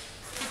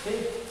 Okay?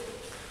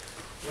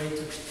 Way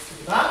to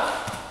the back.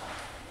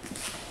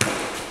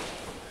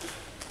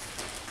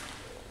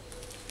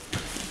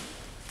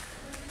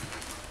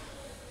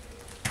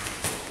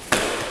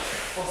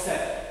 Or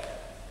step.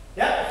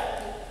 Yeah?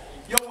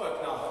 Your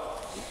work now.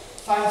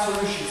 Find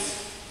solutions.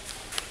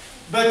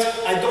 But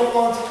I don't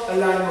want a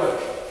line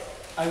work.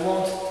 I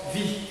want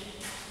V.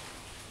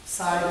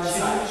 Side and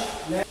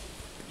side.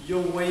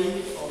 Your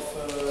way of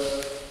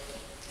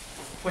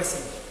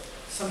pressing.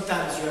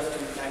 Sometimes you have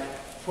to like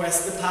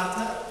press the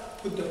partner,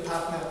 put the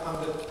partner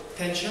under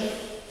tension,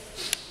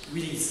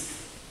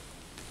 release.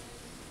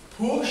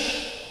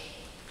 Push,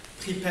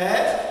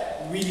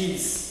 prepare,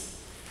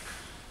 release.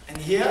 And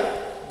here,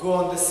 go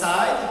on the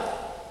side,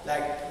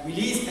 like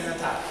release and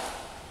attack.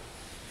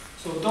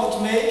 So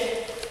don't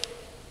make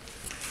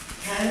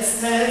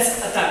handstands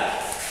attack.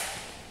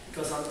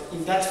 Because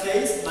in that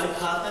phase, my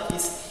partner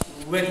is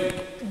ready.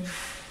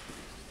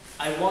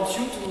 I want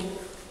you to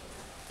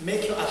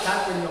make your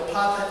attack when your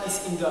partner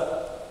is in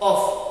the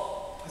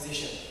off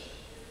position,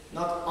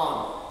 not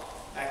on,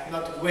 like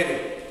not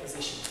ready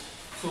position.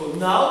 So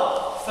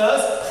now,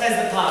 first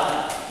press the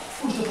partner,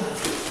 push the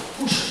partner,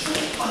 push,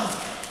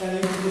 then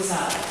you go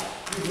side,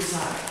 you go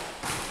side,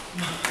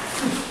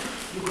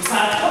 you go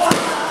side,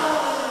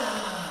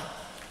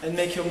 and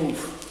make your move.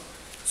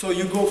 So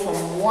you go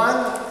from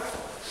one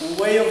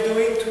way of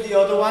doing to the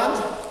other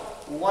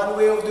one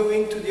way of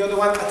doing to the other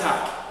one,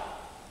 attack.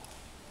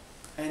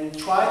 And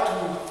try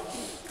to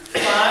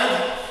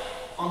find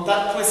on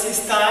that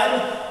precise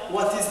time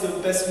what is the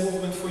best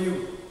movement for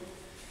you.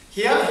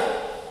 Here,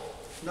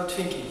 not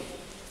thinking.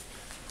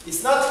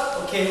 It's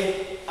not,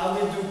 okay, I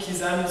will do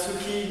Kizami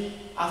Tsuki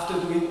after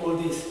doing all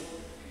this.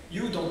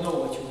 You don't know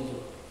what you will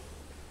do.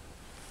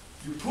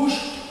 You push,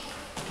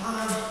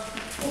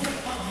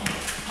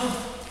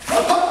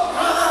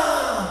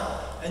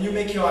 and you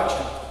make your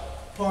action.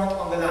 Point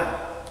on the line.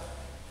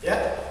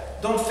 Yeah?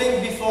 Don't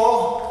think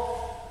before,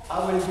 I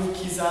will do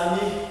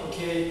Kizami,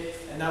 okay,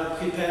 and I will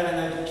prepare and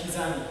I do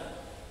Kizami.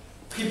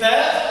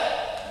 Prepare,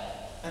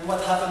 and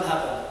what happened,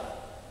 happened.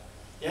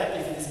 Yeah,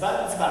 if it is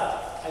bad, it's bad.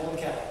 I don't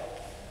care.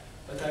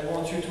 But I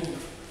want you to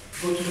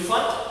go to the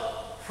front,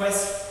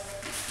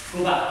 press,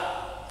 go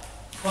back.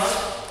 Front,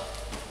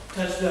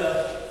 touch the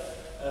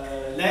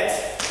legs,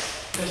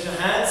 touch the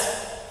hands,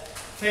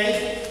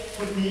 fade,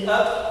 put knee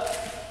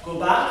up, go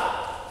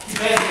back,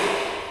 prepare.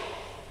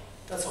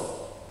 That's all.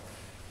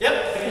 Yep,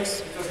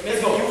 yes.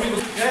 Let's go.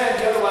 Yeah,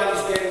 the other one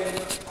is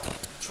then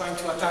trying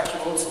to attack you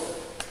also.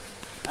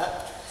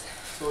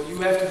 So you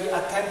have to be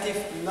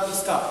attentive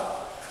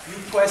non-stop. You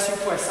press,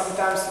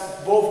 sometimes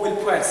both will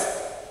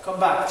press. Come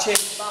back,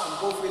 change, bam,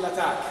 both will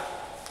attack.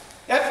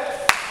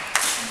 Yep.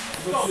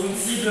 Donc sur une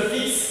cible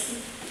fixe,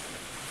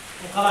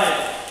 on travaille.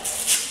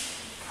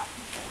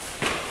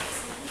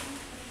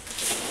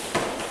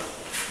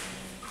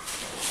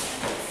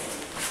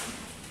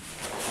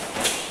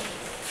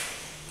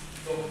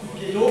 Donc coup de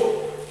pied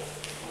dos,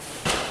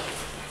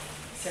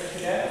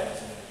 circulaire.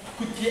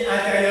 Coup de pied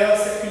intérieur,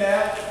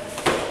 circulaire.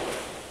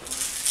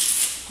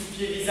 Coup de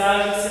pied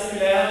visage,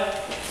 circulaire.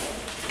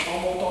 En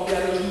montant bien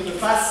le genou de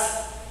face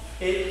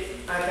et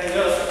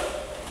intérieur.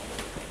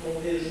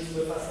 Monter le genou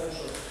de face, même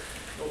chose.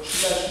 Donc je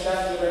suis là,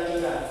 je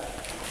lâche.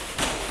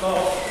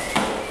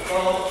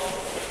 Corps,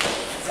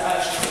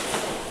 visage,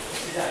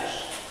 visage.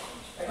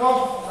 D'accord?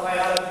 On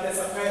travaillera à la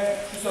vitesse après,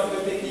 juste un peu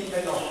de technique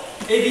maintenant.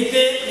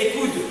 Évitez les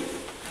coudes.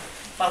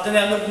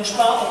 Partenaire ne bouge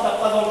pas, on ne tape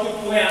pas dans le coude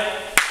pour rien.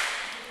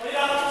 On y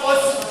va,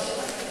 pause.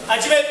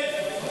 Activez.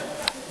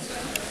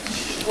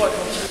 Je vois,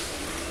 tranquille.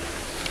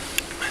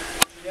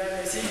 Viens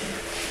ici.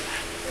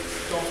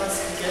 Tu en face,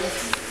 nickel.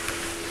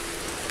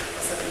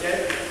 Ça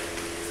nickel.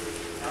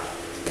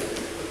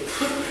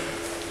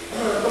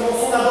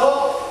 Commençons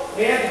d'abord,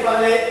 rien de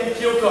parler du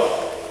pied au corps.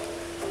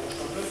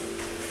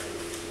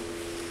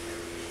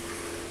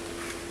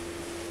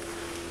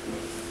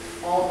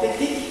 En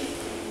technique,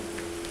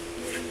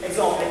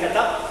 exemple les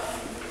katas,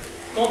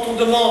 quand on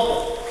demande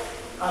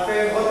à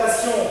faire une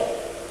rotation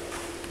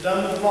d'un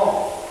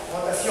mouvement,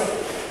 rotation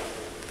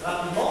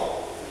rapidement,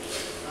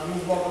 un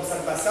mouvement comme ça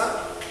de bassin,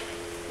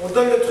 on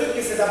donne le truc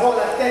et c'est d'abord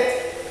la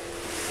tête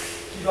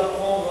qui doit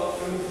prendre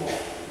le mouvement.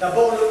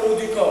 D'abord le haut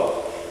du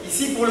corps.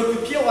 Ici, pour le coup de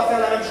pied, on va faire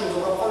la même chose, on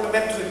va prendre le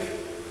même truc.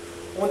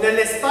 On ne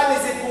laisse pas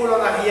les épaules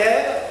en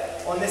arrière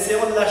en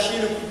essayant de lâcher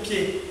le coup de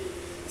pied.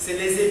 C'est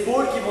les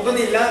épaules qui vont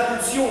donner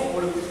l'impulsion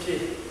pour le coup de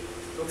pied.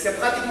 Donc c'est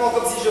pratiquement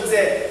comme si je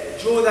faisais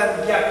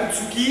Jodan-Bya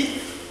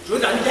Kutsuki,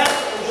 Jodan-Bya,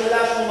 et je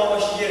lâche mon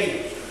Mawashigiri.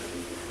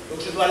 Donc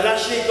je dois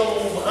lâcher comme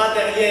mon bras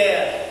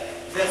derrière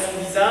vers son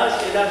visage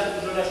et là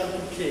je lâche le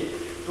coup de pied.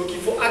 Donc il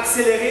faut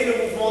accélérer le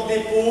mouvement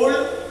d'épaule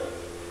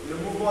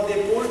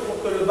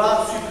pour que le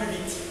bas suive plus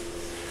vite.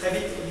 Très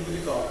vite au niveau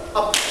du corps.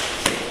 Hop.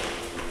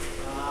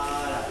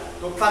 Voilà.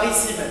 Donc par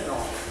ici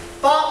maintenant.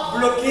 Pas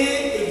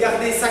bloquer et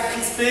garder ça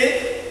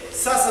crispé.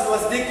 Ça doit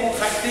se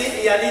décontracter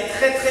et aller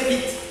très très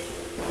vite.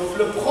 Donc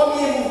le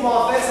premier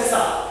mouvement à faire, c'est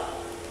ça.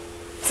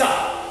 Ça.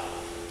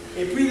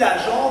 Et puis la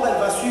jambe, elle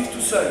va suivre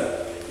tout seul.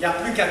 Il n'y a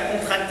plus qu'à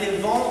contracter le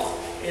ventre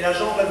et la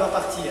jambe, elle va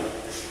partir.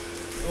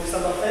 Donc ça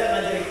va faire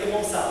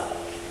indirectement ça.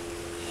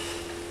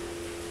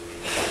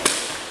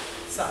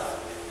 Ça.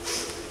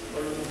 Dans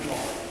le mouvement.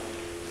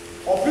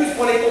 En plus,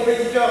 pour les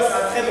compétiteurs, c'est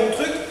un très bon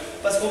truc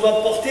parce qu'on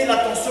doit porter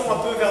l'attention un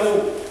peu vers le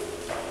haut.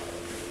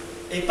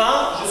 Et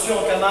pas, je suis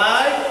en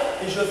camaille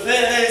et je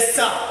fais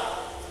ça.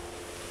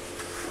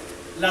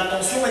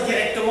 L'attention est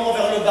directement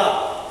vers le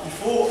bas. Il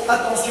faut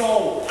attention en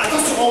haut.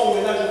 Attention en haut,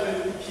 et là je fais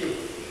le coup de pied.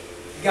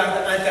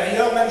 Garde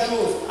intérieur, même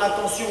chose.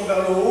 Attention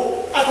vers le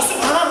haut. Attention,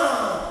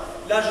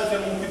 là je fais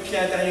mon coup de pied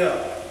intérieur.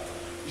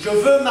 Je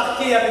veux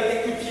marquer avec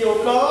des coups de pied au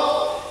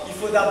corps, il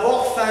faut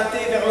d'abord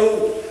feinter vers le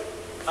haut,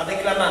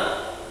 avec la main.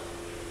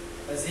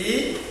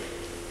 Vas-y.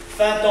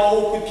 Feinte en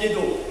haut, coup de pied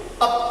dos.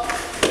 Hop.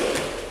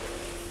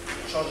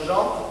 Change de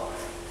jambe.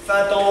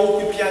 Feinte en haut,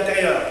 coup de pied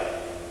intérieur.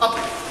 Hop.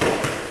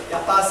 Il n'y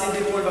a pas assez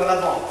d'épaules vers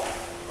l'avant.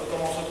 On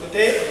recommence de l'autre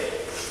côté.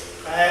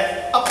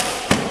 Prêt. Hop.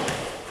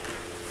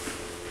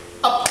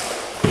 Hop.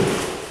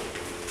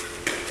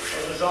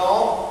 Change de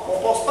jambe. On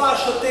ne pense pas à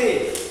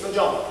choter notre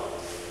jambe.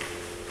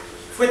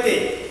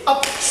 Fouetter.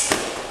 Hop.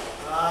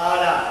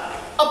 Voilà.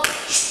 Hop.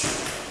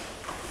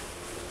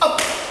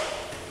 Hop.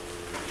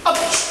 Hop.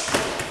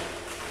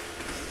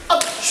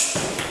 Hop.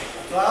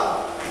 Toi.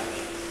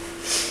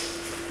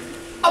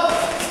 Hop.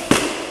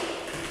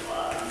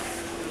 Voilà.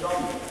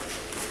 Jambe.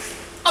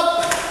 Hop.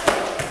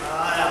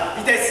 Voilà.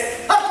 Vitesse.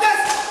 Hop,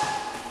 vitesse.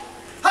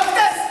 Hop,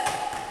 vitesse.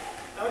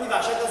 Là, on y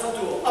va, chacun son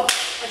tour. Hop.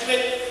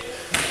 Activez.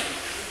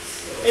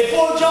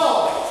 Épaule,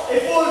 jambe.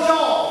 Épaule,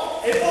 jambe.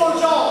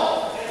 Épaule, jambe.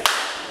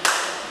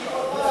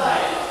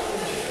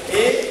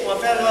 Et on va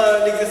faire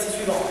l'exercice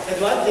suivant.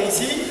 Edouard, viens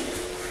ici.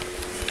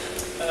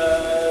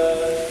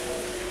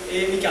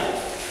 Et Mika.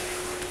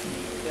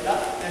 Viens là,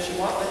 viens chez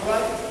moi,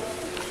 Edouard.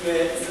 Je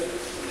fais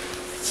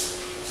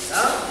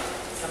ça.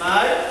 Ça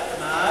m'aille.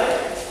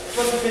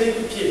 Toi, tu fais les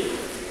coups de pied.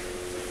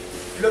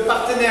 Le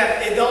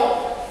partenaire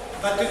aidant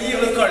va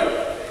tenir le col.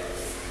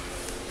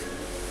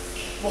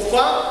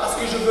 Pourquoi? Parce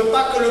que je ne veux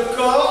pas que le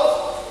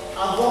corps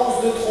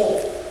avance de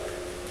trop.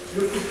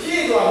 Le coup de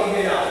pied doit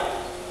arriver là.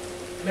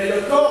 Mais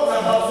le corps n'a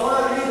pas besoin,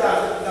 lui,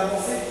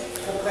 d'avancer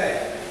trop près.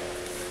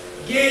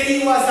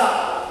 Geri waza.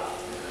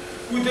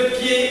 Coup de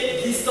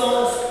pied,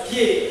 distance,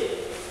 pied.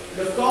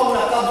 Le corps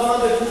n'a pas besoin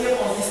de venir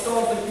en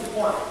distance de coup de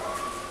poing.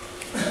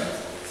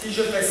 Si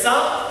je fais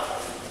ça,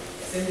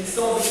 c'est une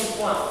distance de coup de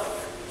poing.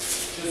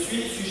 Je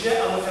suis sujet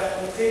à me faire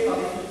contrer par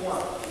des coups de poing.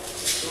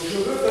 Donc je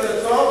veux que le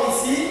corps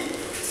ici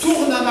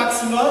tourne un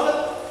maximum,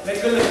 mais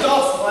que le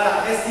torse,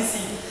 voilà, reste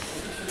ici.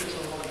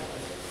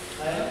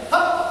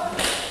 Hop.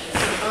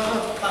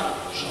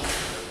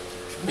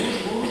 Bouge.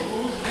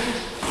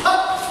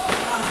 Hop.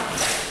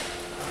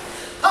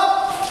 Hop.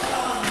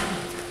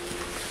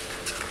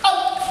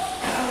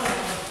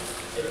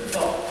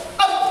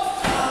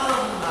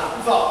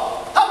 plus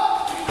fort. Hop.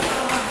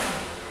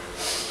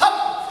 Hop.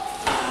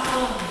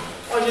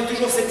 Moi j'ai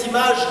toujours cette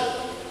image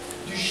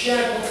du chien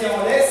qu'on tient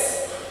en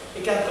laisse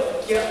et qui a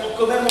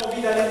quand même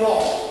envie d'aller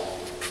mordre.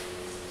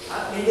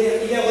 Hein, mais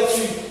il est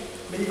retenu.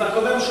 Mais il va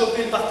quand même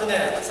choper le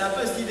partenaire. C'est un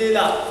peu cette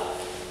idée-là.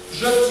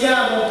 Je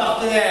tiens mon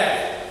partenaire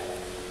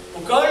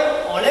au col,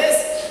 en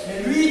laisse, mais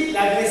lui,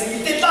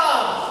 l'agressivité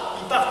part.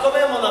 Il part quand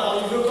même en avant,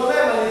 il veut quand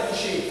même aller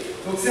toucher.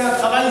 Donc c'est un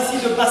travail ici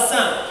de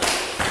bassin.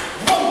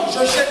 Boum, je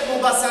jette mon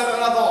bassin vers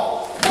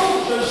l'avant.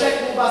 Boum, je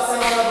jette mon bassin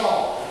en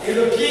avant. Et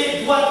le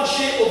pied doit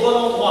toucher au bon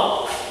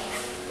endroit.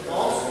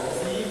 Commence,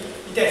 vas-y,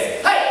 vitesse.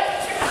 Hey!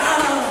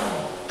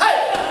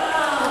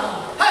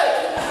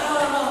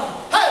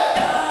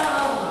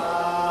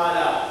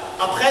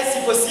 Après, si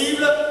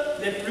possible,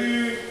 les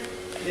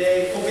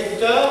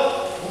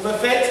compétiteurs, vous me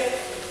faites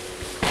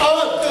 1,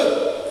 2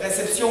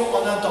 réceptions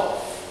en un temps.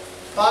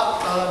 Pas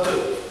 1, 2.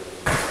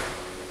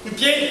 Coup de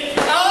pied.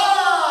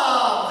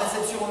 Ah!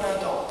 Réception en un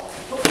temps.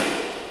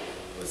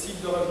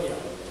 Possible de revenir.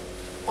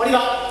 On y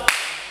va.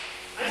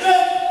 Allez!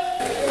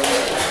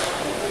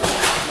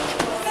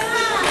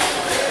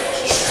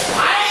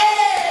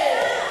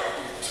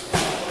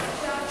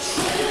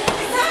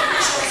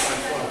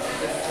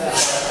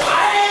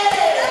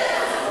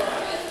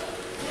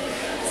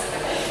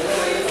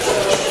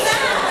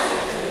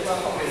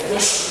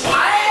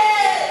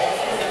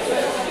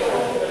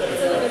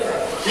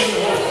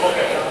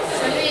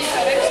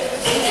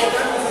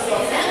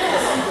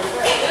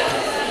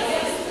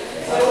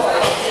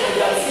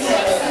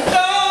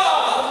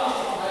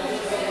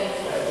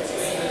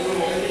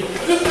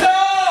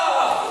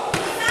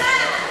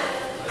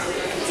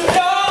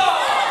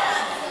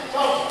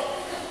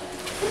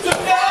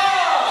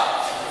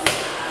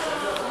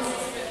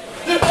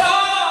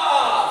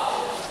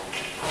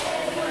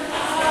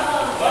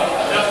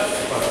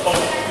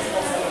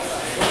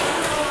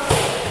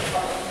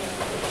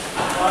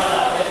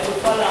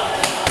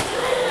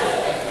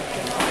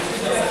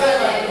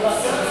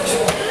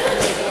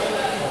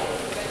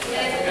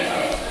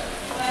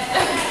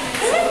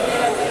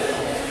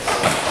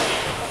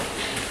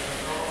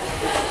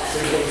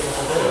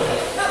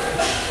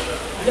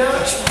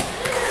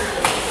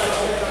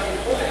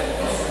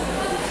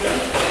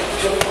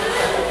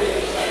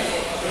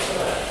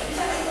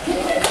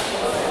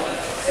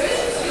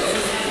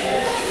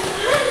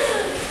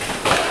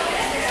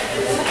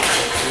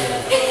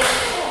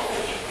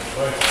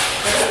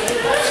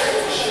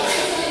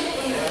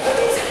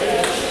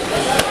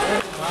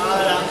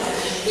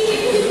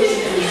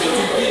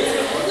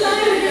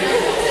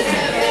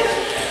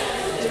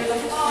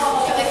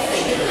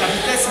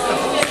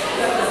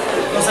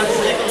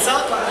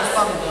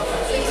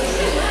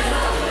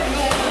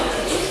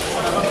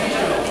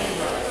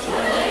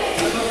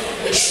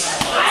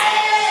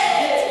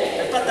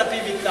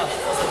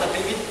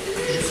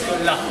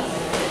 Là.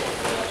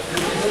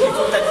 Il faut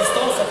que ta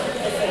distance soit plus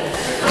profonde.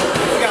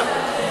 Regarde.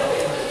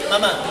 Ma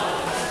main.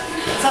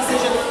 Ça c'est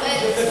je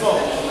fais fort.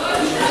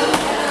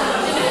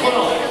 Trop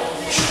lent.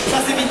 Ça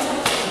c'est vite.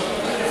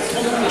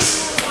 Trop cool.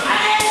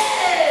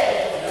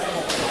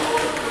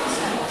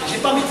 J'ai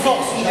pas mis de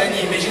force, j'ai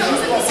gagné, mais j'ai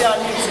juste pensé à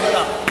aller jusque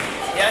là.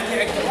 Et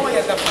indirectement, il y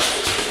a de la force.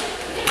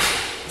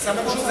 C'est la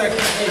même chose avec le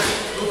pied.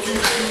 Donc tu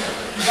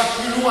vas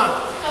plus loin.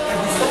 La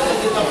distance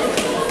est un peu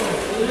plus profonde.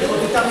 Quand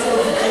tu termines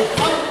au pied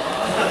propre,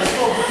 tu n'arrives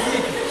pas au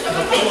bouclier.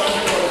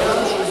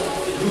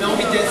 Tu mets en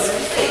vitesse.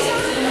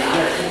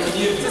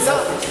 C'est ça.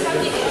 Si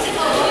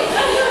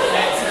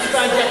tu fais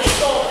un gap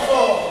fort,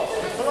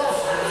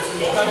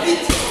 tu vas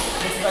vite,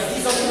 mais tu vas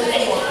 10 cm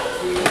plus loin.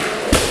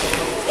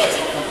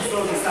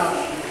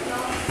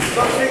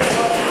 Don't think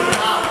about it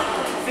hard.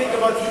 Think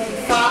about it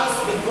fast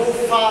and go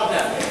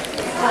farther.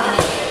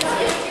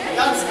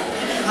 That's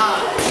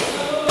hard.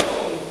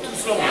 Too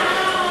slow.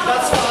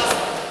 That's fast.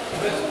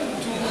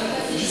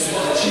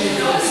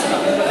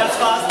 That's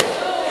fast.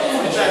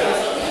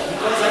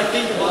 Because I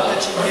think about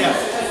touching here.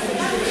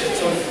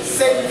 So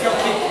same with your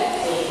kick.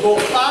 Go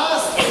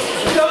fast.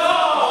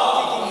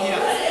 Kicking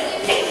here.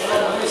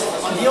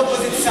 On the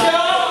opposite side.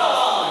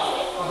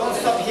 Don't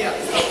stop here.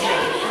 Stop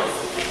here.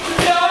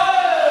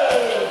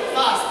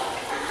 Fast.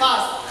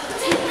 Fast.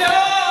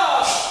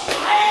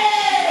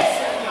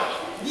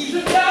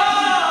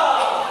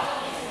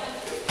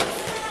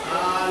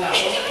 Voilà.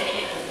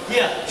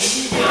 Here.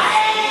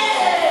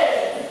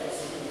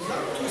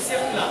 Tout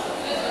cercle là.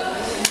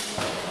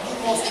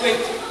 More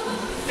straight.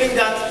 Take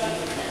that.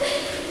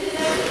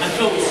 And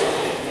close.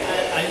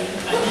 I need to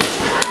do this.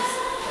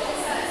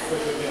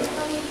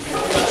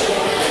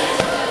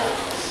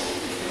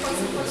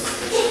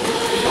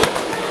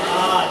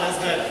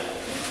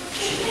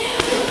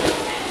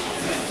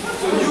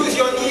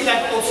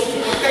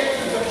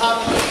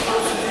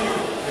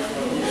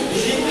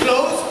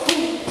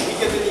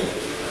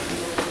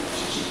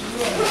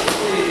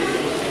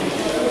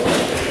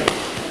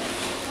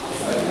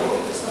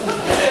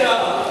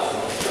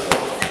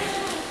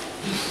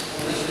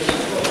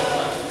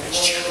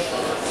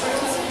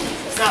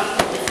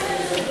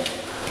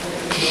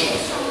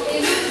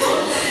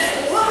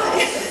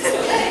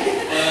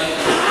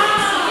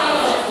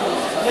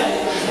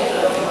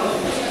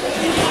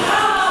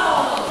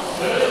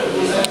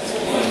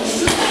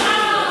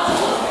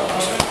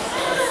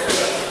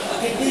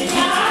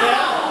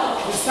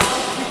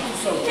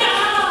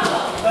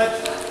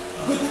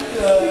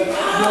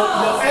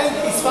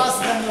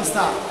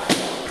 start.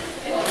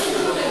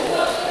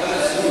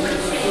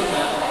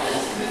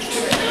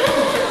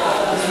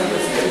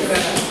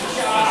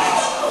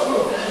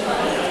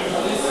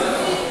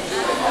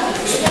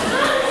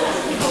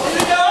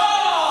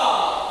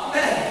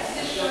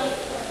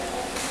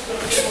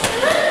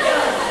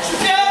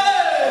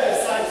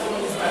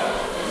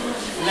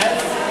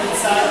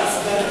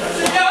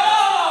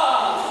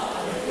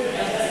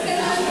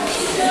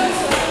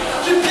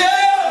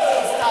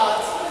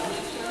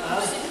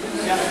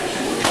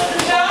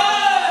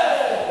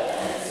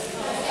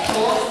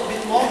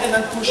 And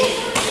then push it.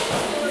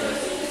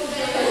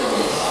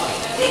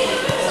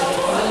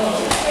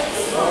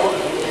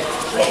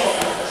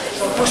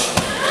 So push.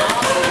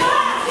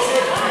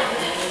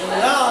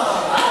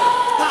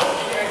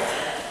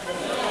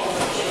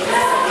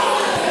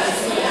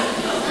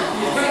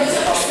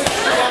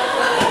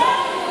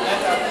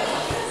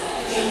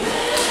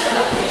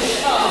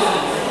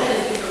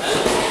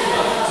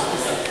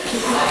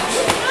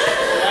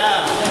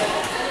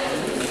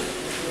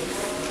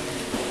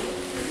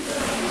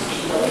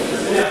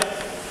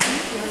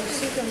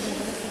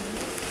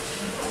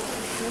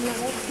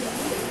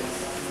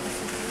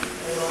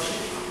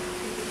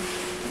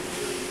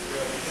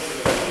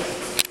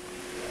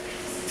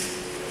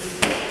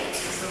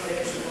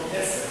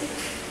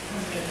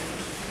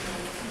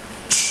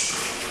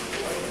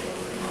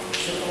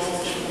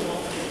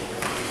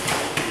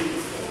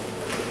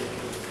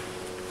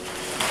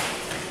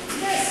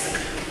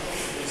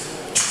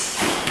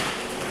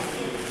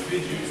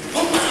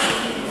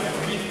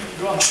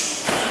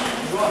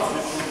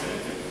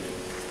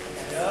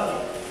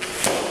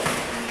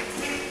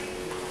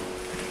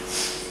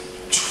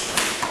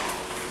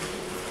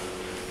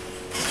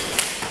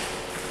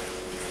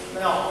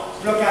 Maintenant,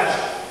 blocage.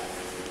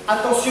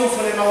 Attention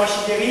sur les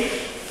mawashigiri.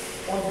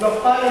 On ne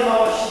bloque pas les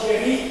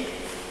mawashigiri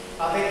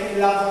avec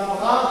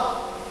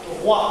l'avant-bras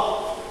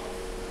droit.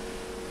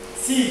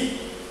 Si,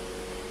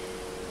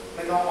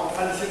 maintenant en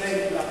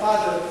traditionnel, il n'y a pas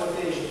de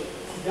protège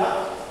tibia.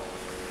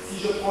 Si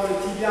je prends le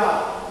tibia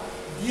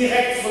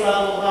direct sur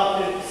l'avant-bras à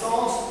pleine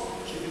puissance,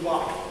 j'ai du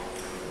voir.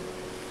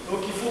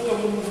 Donc il faut que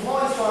mon mouvement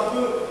soit un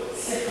peu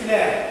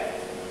circulaire.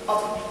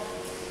 Hop,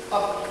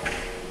 hop,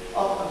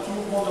 hop, un petit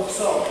mouvement de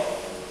ressort.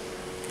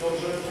 Donc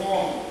je le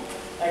prends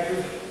avec le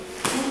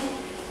tout,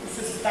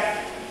 ceci, tac,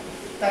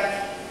 tac.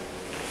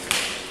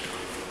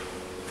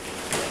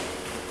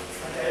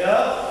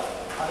 Intérieur,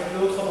 avec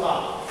l'autre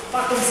bras.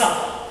 Pas comme ça.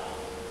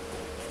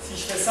 Si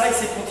je fais ça, il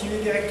sait continuer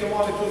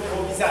directement avec l'autre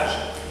au visage.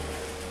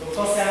 Donc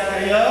quand c'est à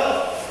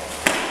l'intérieur,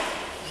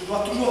 je dois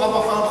toujours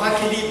avoir un bras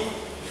qui est libre.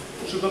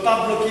 Je ne peux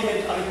pas bloquer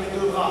avec mes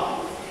deux bras.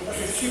 Ça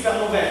c'est super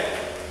mauvais.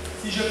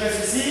 Si je fais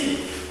ceci,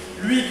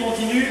 lui il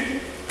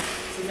continue,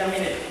 c'est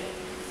terminé.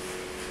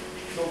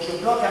 Donc je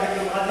bloque avec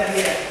le bras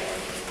derrière.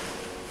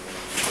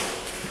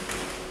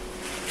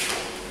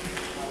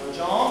 L'autre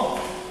jambe.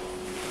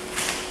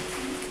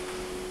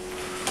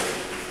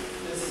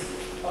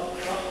 Hop,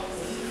 hop,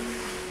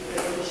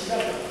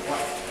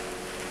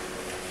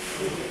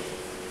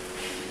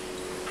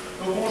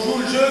 donc on joue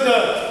le jeu de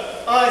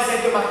un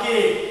essaie de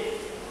marquer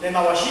les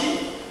mawashi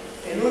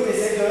et l'autre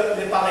essaie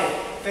de les parer.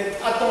 Faites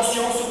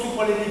attention, surtout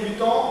pour les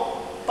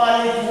débutants,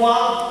 pas les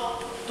doigts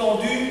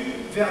tendus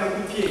vers le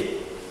coup de pied.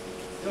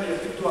 Sinon, il n'y a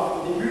plus de doigts.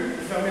 Au début,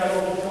 vous fermez à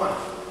l'avant-point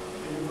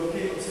et vous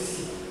bloquez comme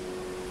ceci.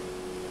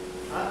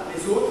 Hein?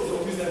 Les autres, ils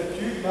ont plus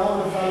d'habitude, là on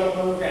le fait à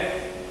l'avant-point.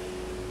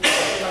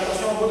 Faites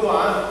attention à vos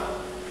doigts, hein?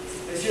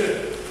 C'est précieux.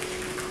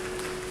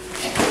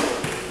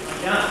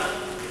 Bien.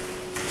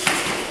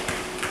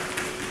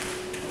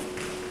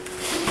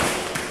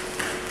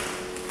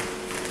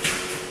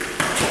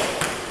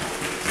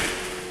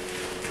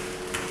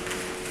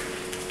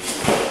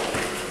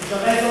 Je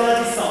reste dans la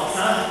distance.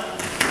 Hein?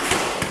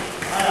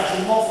 Voilà, je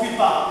ne m'enfuis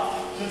pas.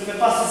 Je ne fais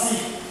pas ceci.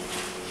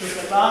 Je ne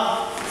fais pas.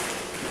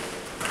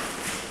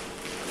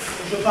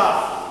 Je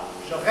pars.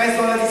 Je reste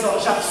dans la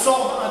distance.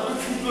 J'absorbe un tout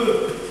petit peu.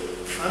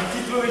 Un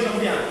petit peu et je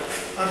reviens.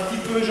 Un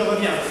petit peu, je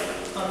reviens.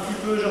 Un petit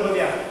peu, je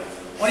reviens.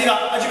 On y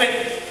va. Adjumé.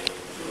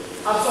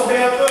 Absorbez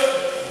un peu.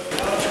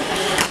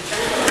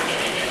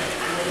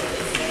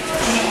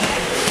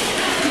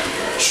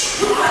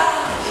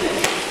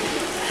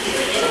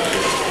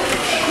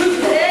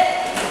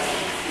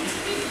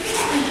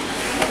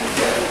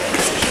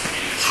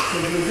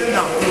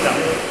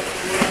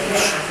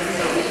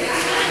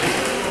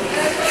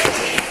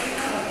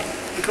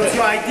 Because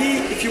your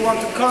idea, if you want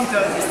to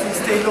counter, is to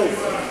stay low.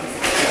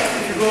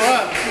 If you go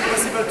up,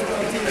 it's impossible to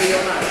continue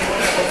your match.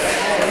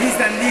 He's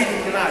then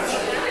leading the match.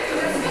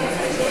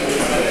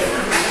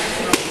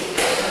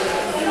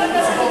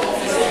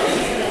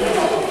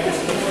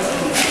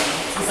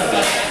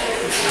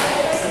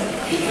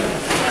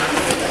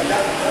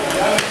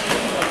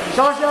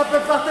 Changez un peu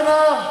de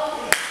partenaire.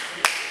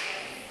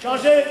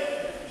 Changez.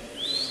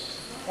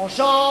 On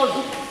change.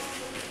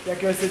 Il n'y a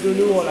que ces deux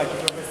lourds là qui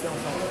peuvent rester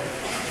ensemble.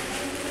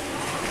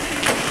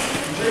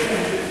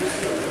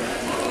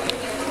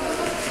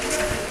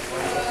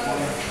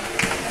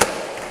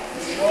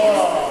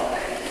 Oh.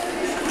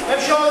 Même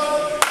chose.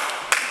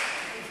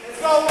 Let's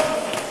go.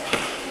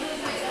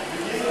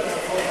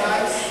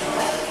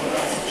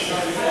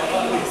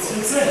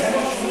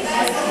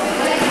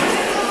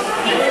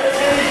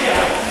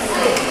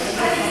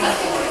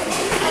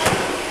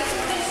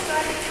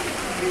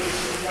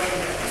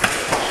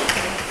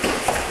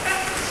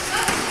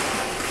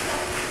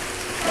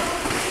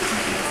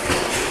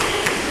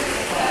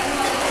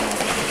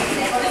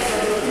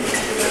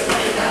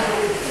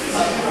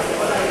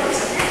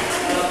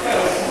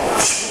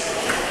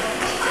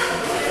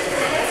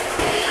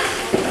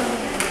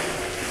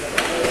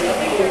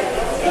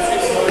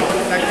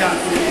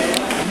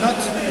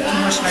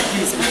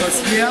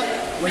 here,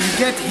 when you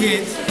get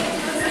hit,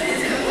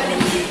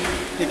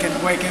 they can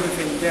break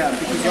everything there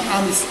because your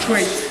arm is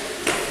straight,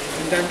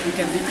 and then you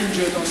can be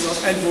injured on your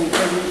elbow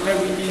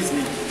very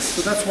easily.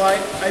 So that's why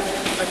I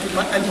put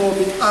my elbow a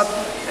bit up,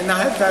 and I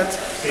have that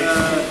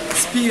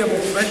spear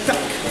movement,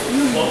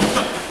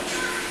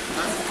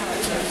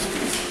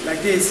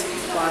 like this,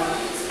 1,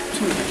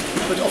 2.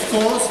 But of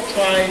course,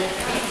 try.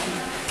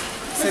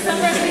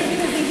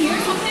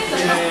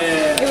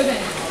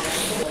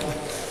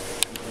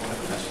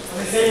 On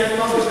essaye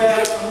maintenant de faire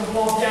un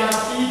mouvement bien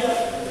rapide,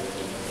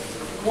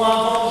 point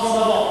avant,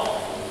 jambe avant.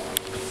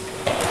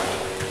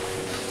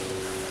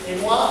 Et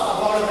moi,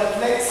 avoir le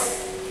réflexe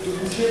de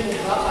bouger mon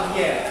bras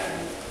arrière.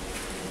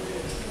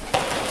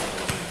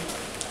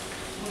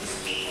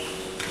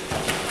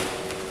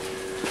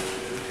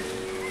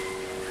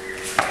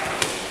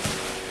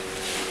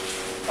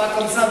 Pas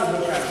comme ça le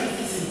blocage, juste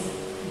ici.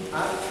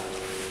 Hein?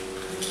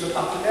 Le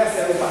partenaire,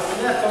 c'est au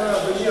partenaire quand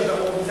même venir vers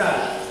mon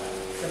visage.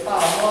 C'est pas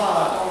à moi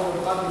à prendre le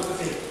bras de l'autre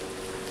côté.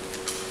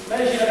 Mais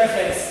j'ai le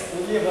réflexe de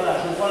dire voilà,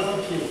 je vois le coup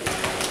de pied.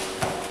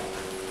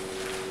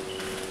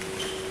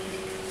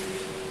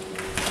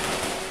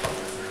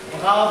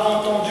 Bras avant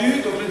tendu,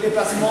 donc le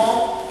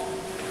déplacement,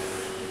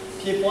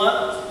 pied-point,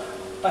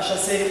 pas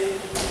chassé,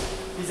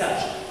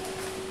 visage.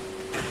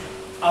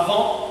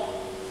 Avant,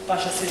 pas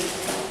chassé,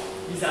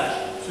 visage.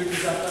 Ceux qui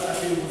ne savent pas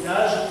taper au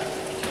visage,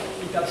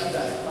 ils tapent sous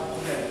dalle, pas de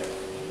problème.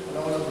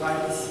 Alors le bras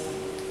est ici.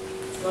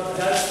 Soit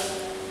visage,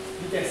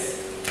 vitesse.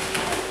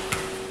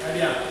 Très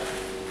bien.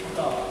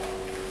 Encore.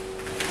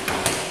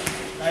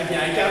 Très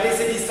bien. Et gardez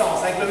ces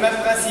distances avec le même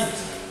principe.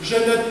 Je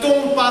ne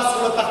tombe pas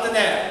sur le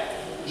partenaire.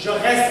 Je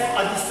reste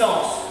à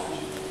distance.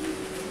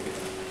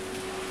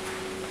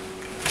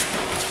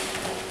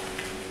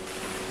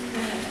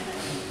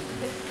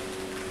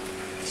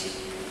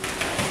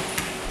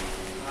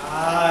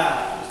 Voilà.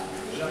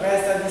 Je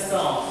reste à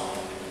distance.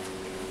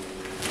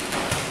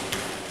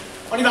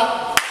 On y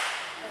va.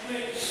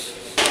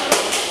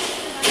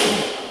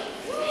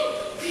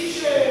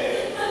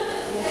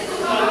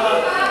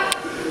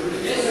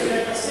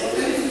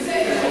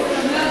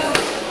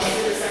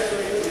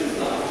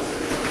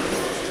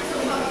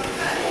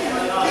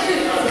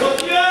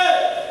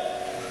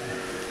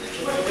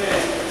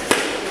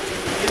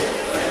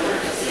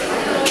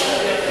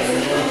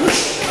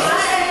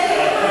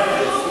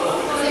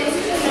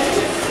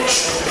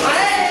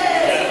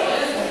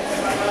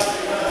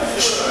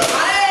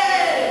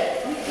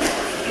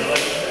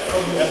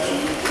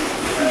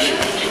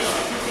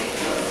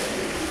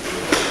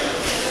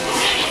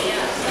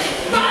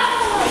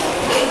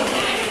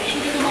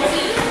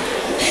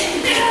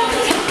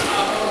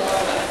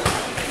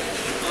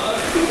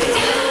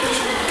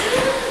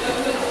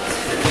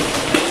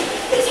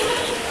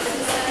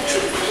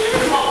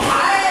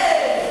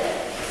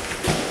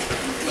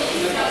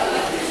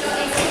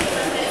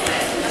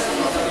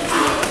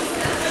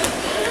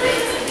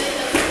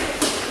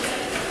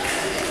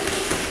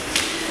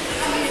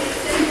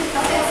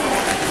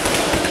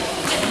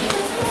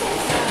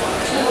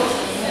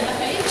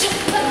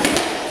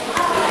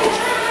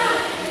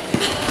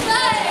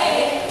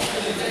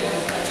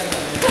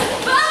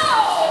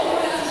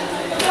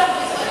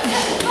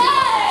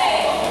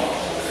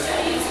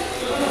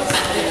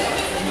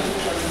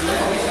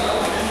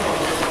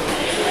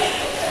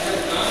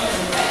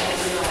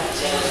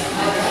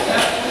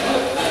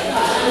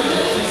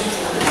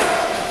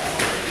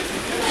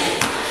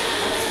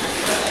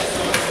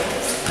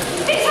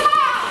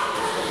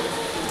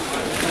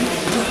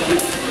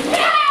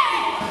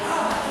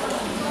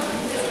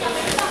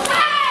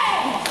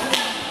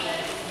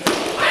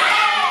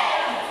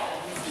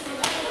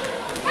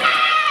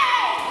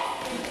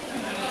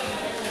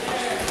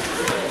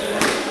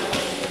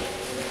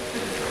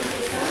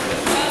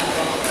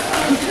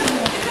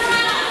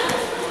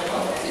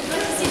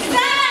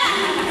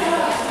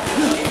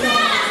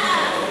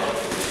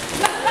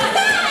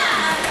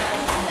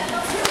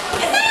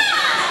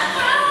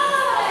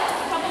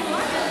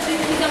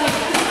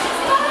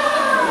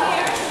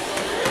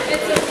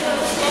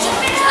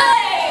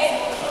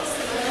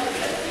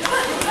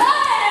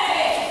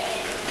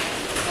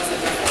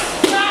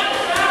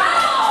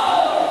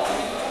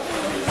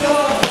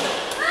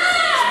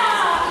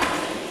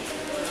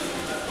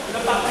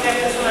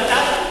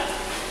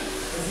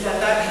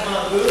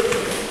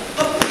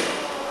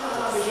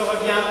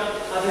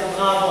 Avec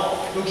bras avant.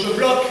 Donc je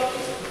bloque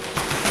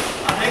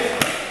avec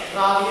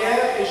bras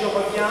arrière et je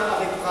reviens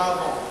avec bras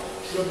avant.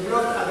 Je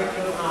bloque avec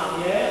le bras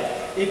arrière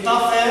et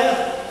pas faire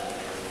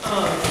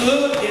 1,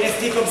 2 et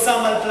rester comme ça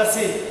mal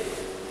placé.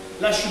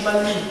 Là je suis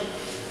mal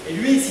mis. Et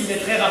lui, s'il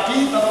est très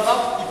rapide,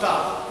 il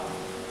part.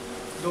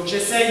 Donc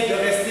j'essaye de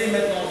rester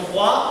maintenant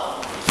droit,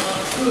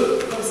 un peu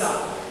comme ça,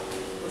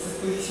 dans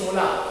cette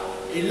position-là.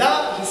 Et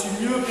là, je suis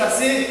mieux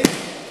placé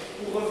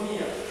pour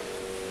revenir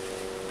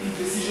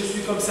que si je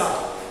suis comme ça.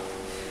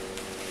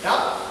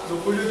 Là,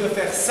 donc au lieu de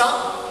faire ça,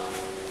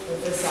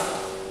 on fait ça.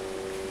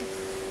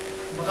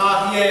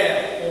 Bras arrière,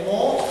 on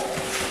monte.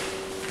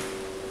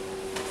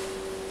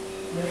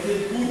 Mettez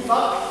le coude,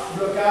 pas,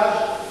 blocage,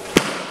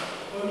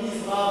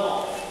 remise bras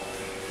avant.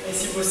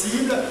 si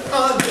possible.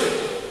 1, 2.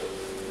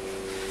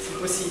 Si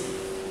possible.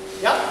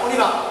 Yeah, on y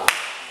va.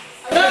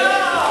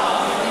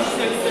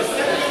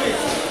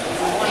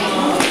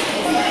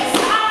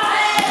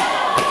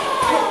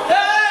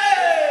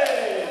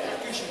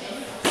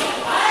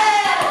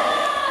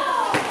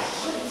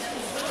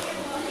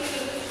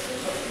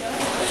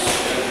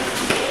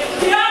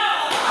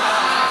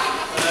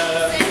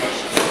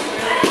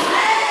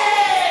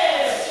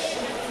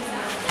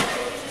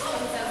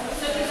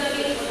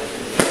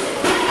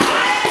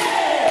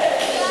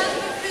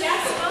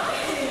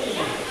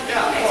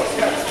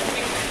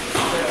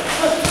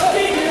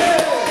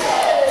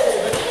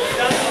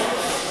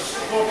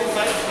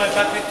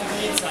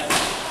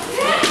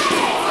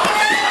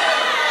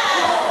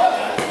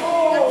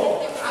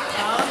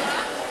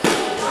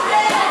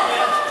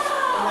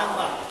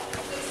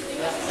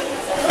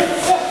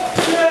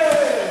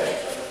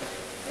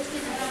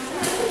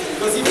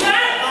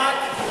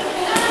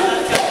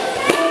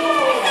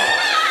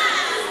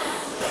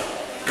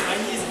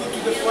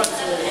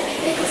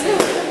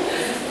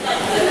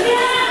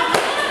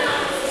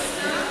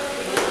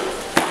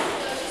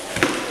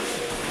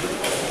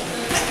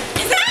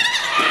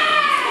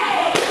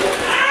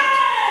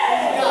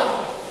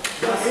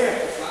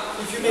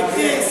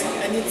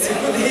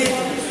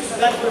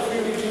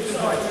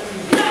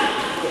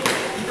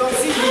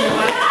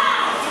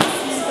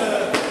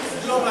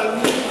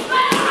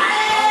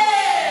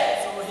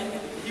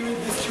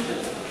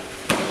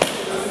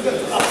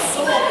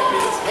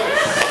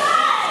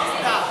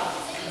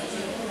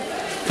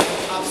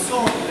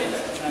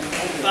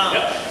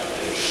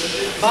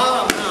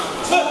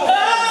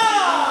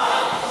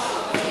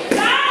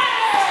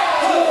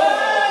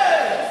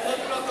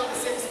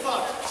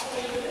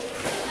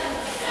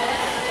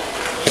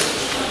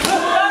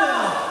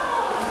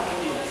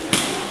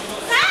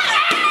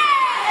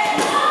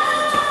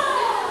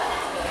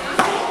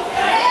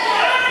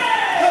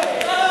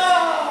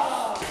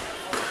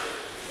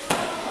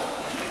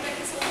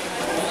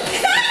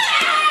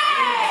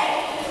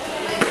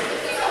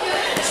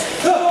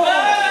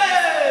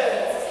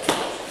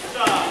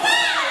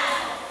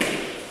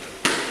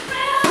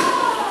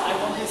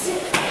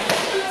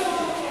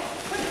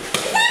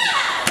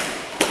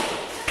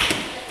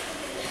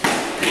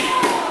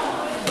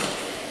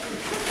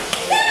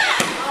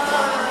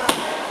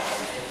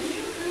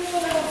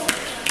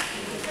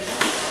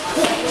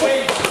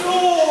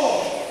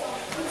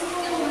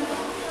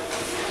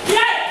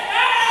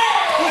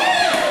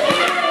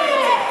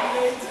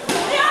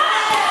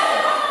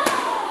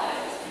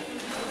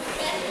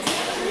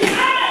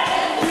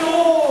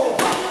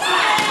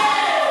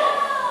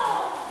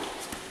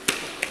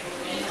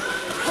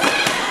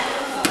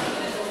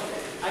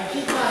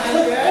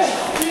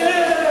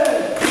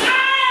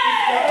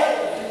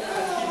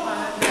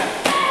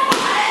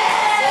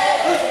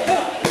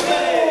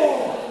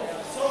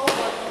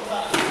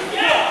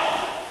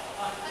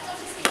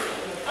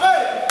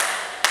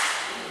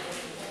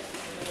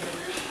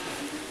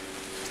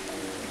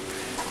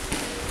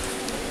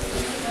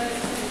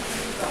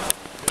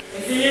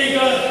 Essayez de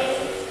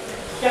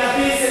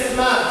garder cette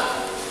main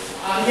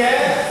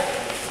arrière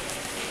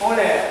en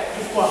l'air.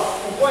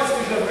 Pourquoi est-ce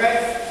que je devrais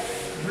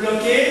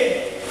bloquer,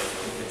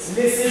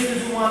 laisser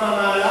plus ou moins ma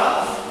main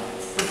là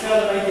pour faire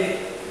le maïté?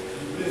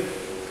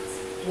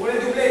 Pour les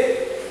doubler.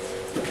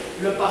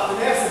 Le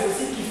partenaire, c'est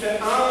possible qu'il fait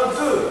 1,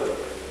 2,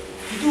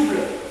 qui double.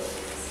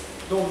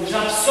 Donc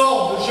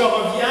j'absorbe, je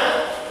reviens,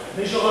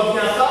 mais je ne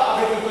reviens pas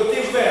avec le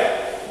côté ouvert.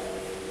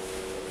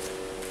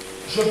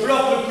 Je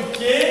bloque le coup de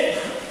pied.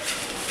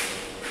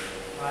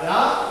 Voilà,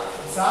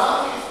 comme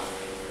ça.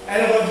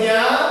 Elle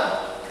revient.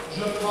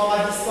 Je prends ma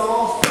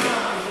distance. Et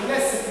je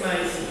laisse cette main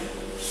ici.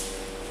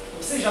 On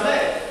ne sait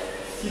jamais.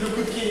 Si le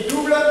coup de pied est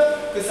double,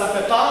 que ça ne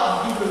fait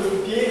pas, double le coup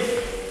de pied,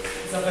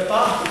 que ça ne fait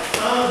pas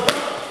 1, 2.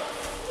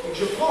 Et que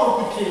je prends le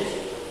coup de pied.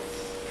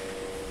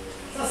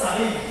 Ça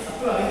arrive, ça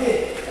peut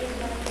arriver.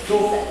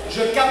 Donc,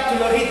 je capte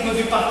le rythme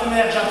du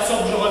partenaire,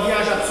 j'absorbe, je reviens,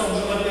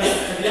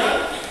 c'est très bien.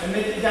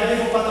 Mais gardez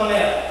vos pattes en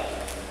l'air.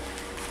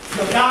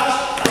 Blocage.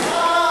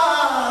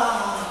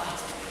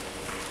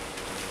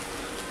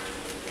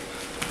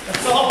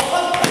 J'absorbe.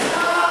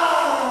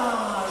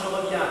 Je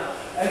reviens.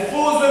 Elle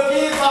pose le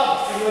pied, bam,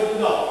 ça doit être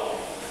dedans.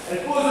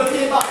 Elle pose le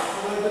pied, bam, ça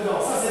doit être dedans.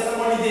 Ça, c'est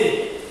vraiment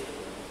l'idée.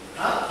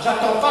 Hein?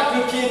 J'attends pas que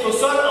le pied est au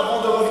sol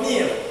avant de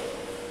revenir.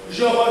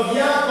 Je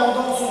reviens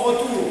pendant son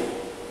retour.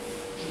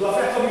 Je dois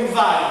faire comme une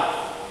vague.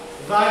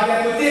 Vague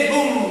d'un côté,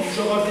 boum,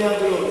 je reviens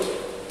de l'autre.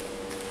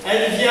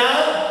 Elle vient.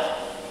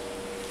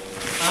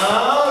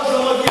 Je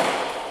reviens.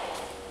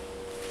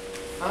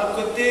 Un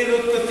côté,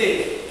 l'autre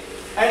côté.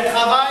 Elle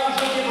travaille,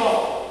 je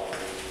déborde.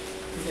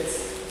 Vitesse.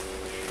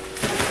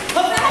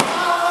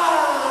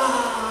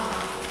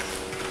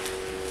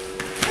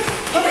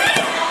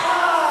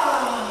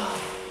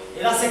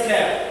 Et là, c'est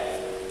clair.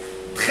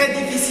 Très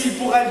difficile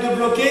pour elle de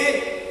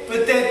bloquer.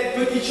 Peut-être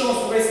petite chance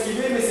pour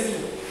esquiver, mais c'est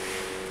tout.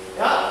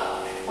 Là,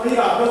 on y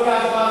va.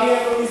 Blocage, barrière,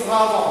 on y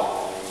sera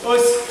avant.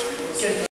 Hausse.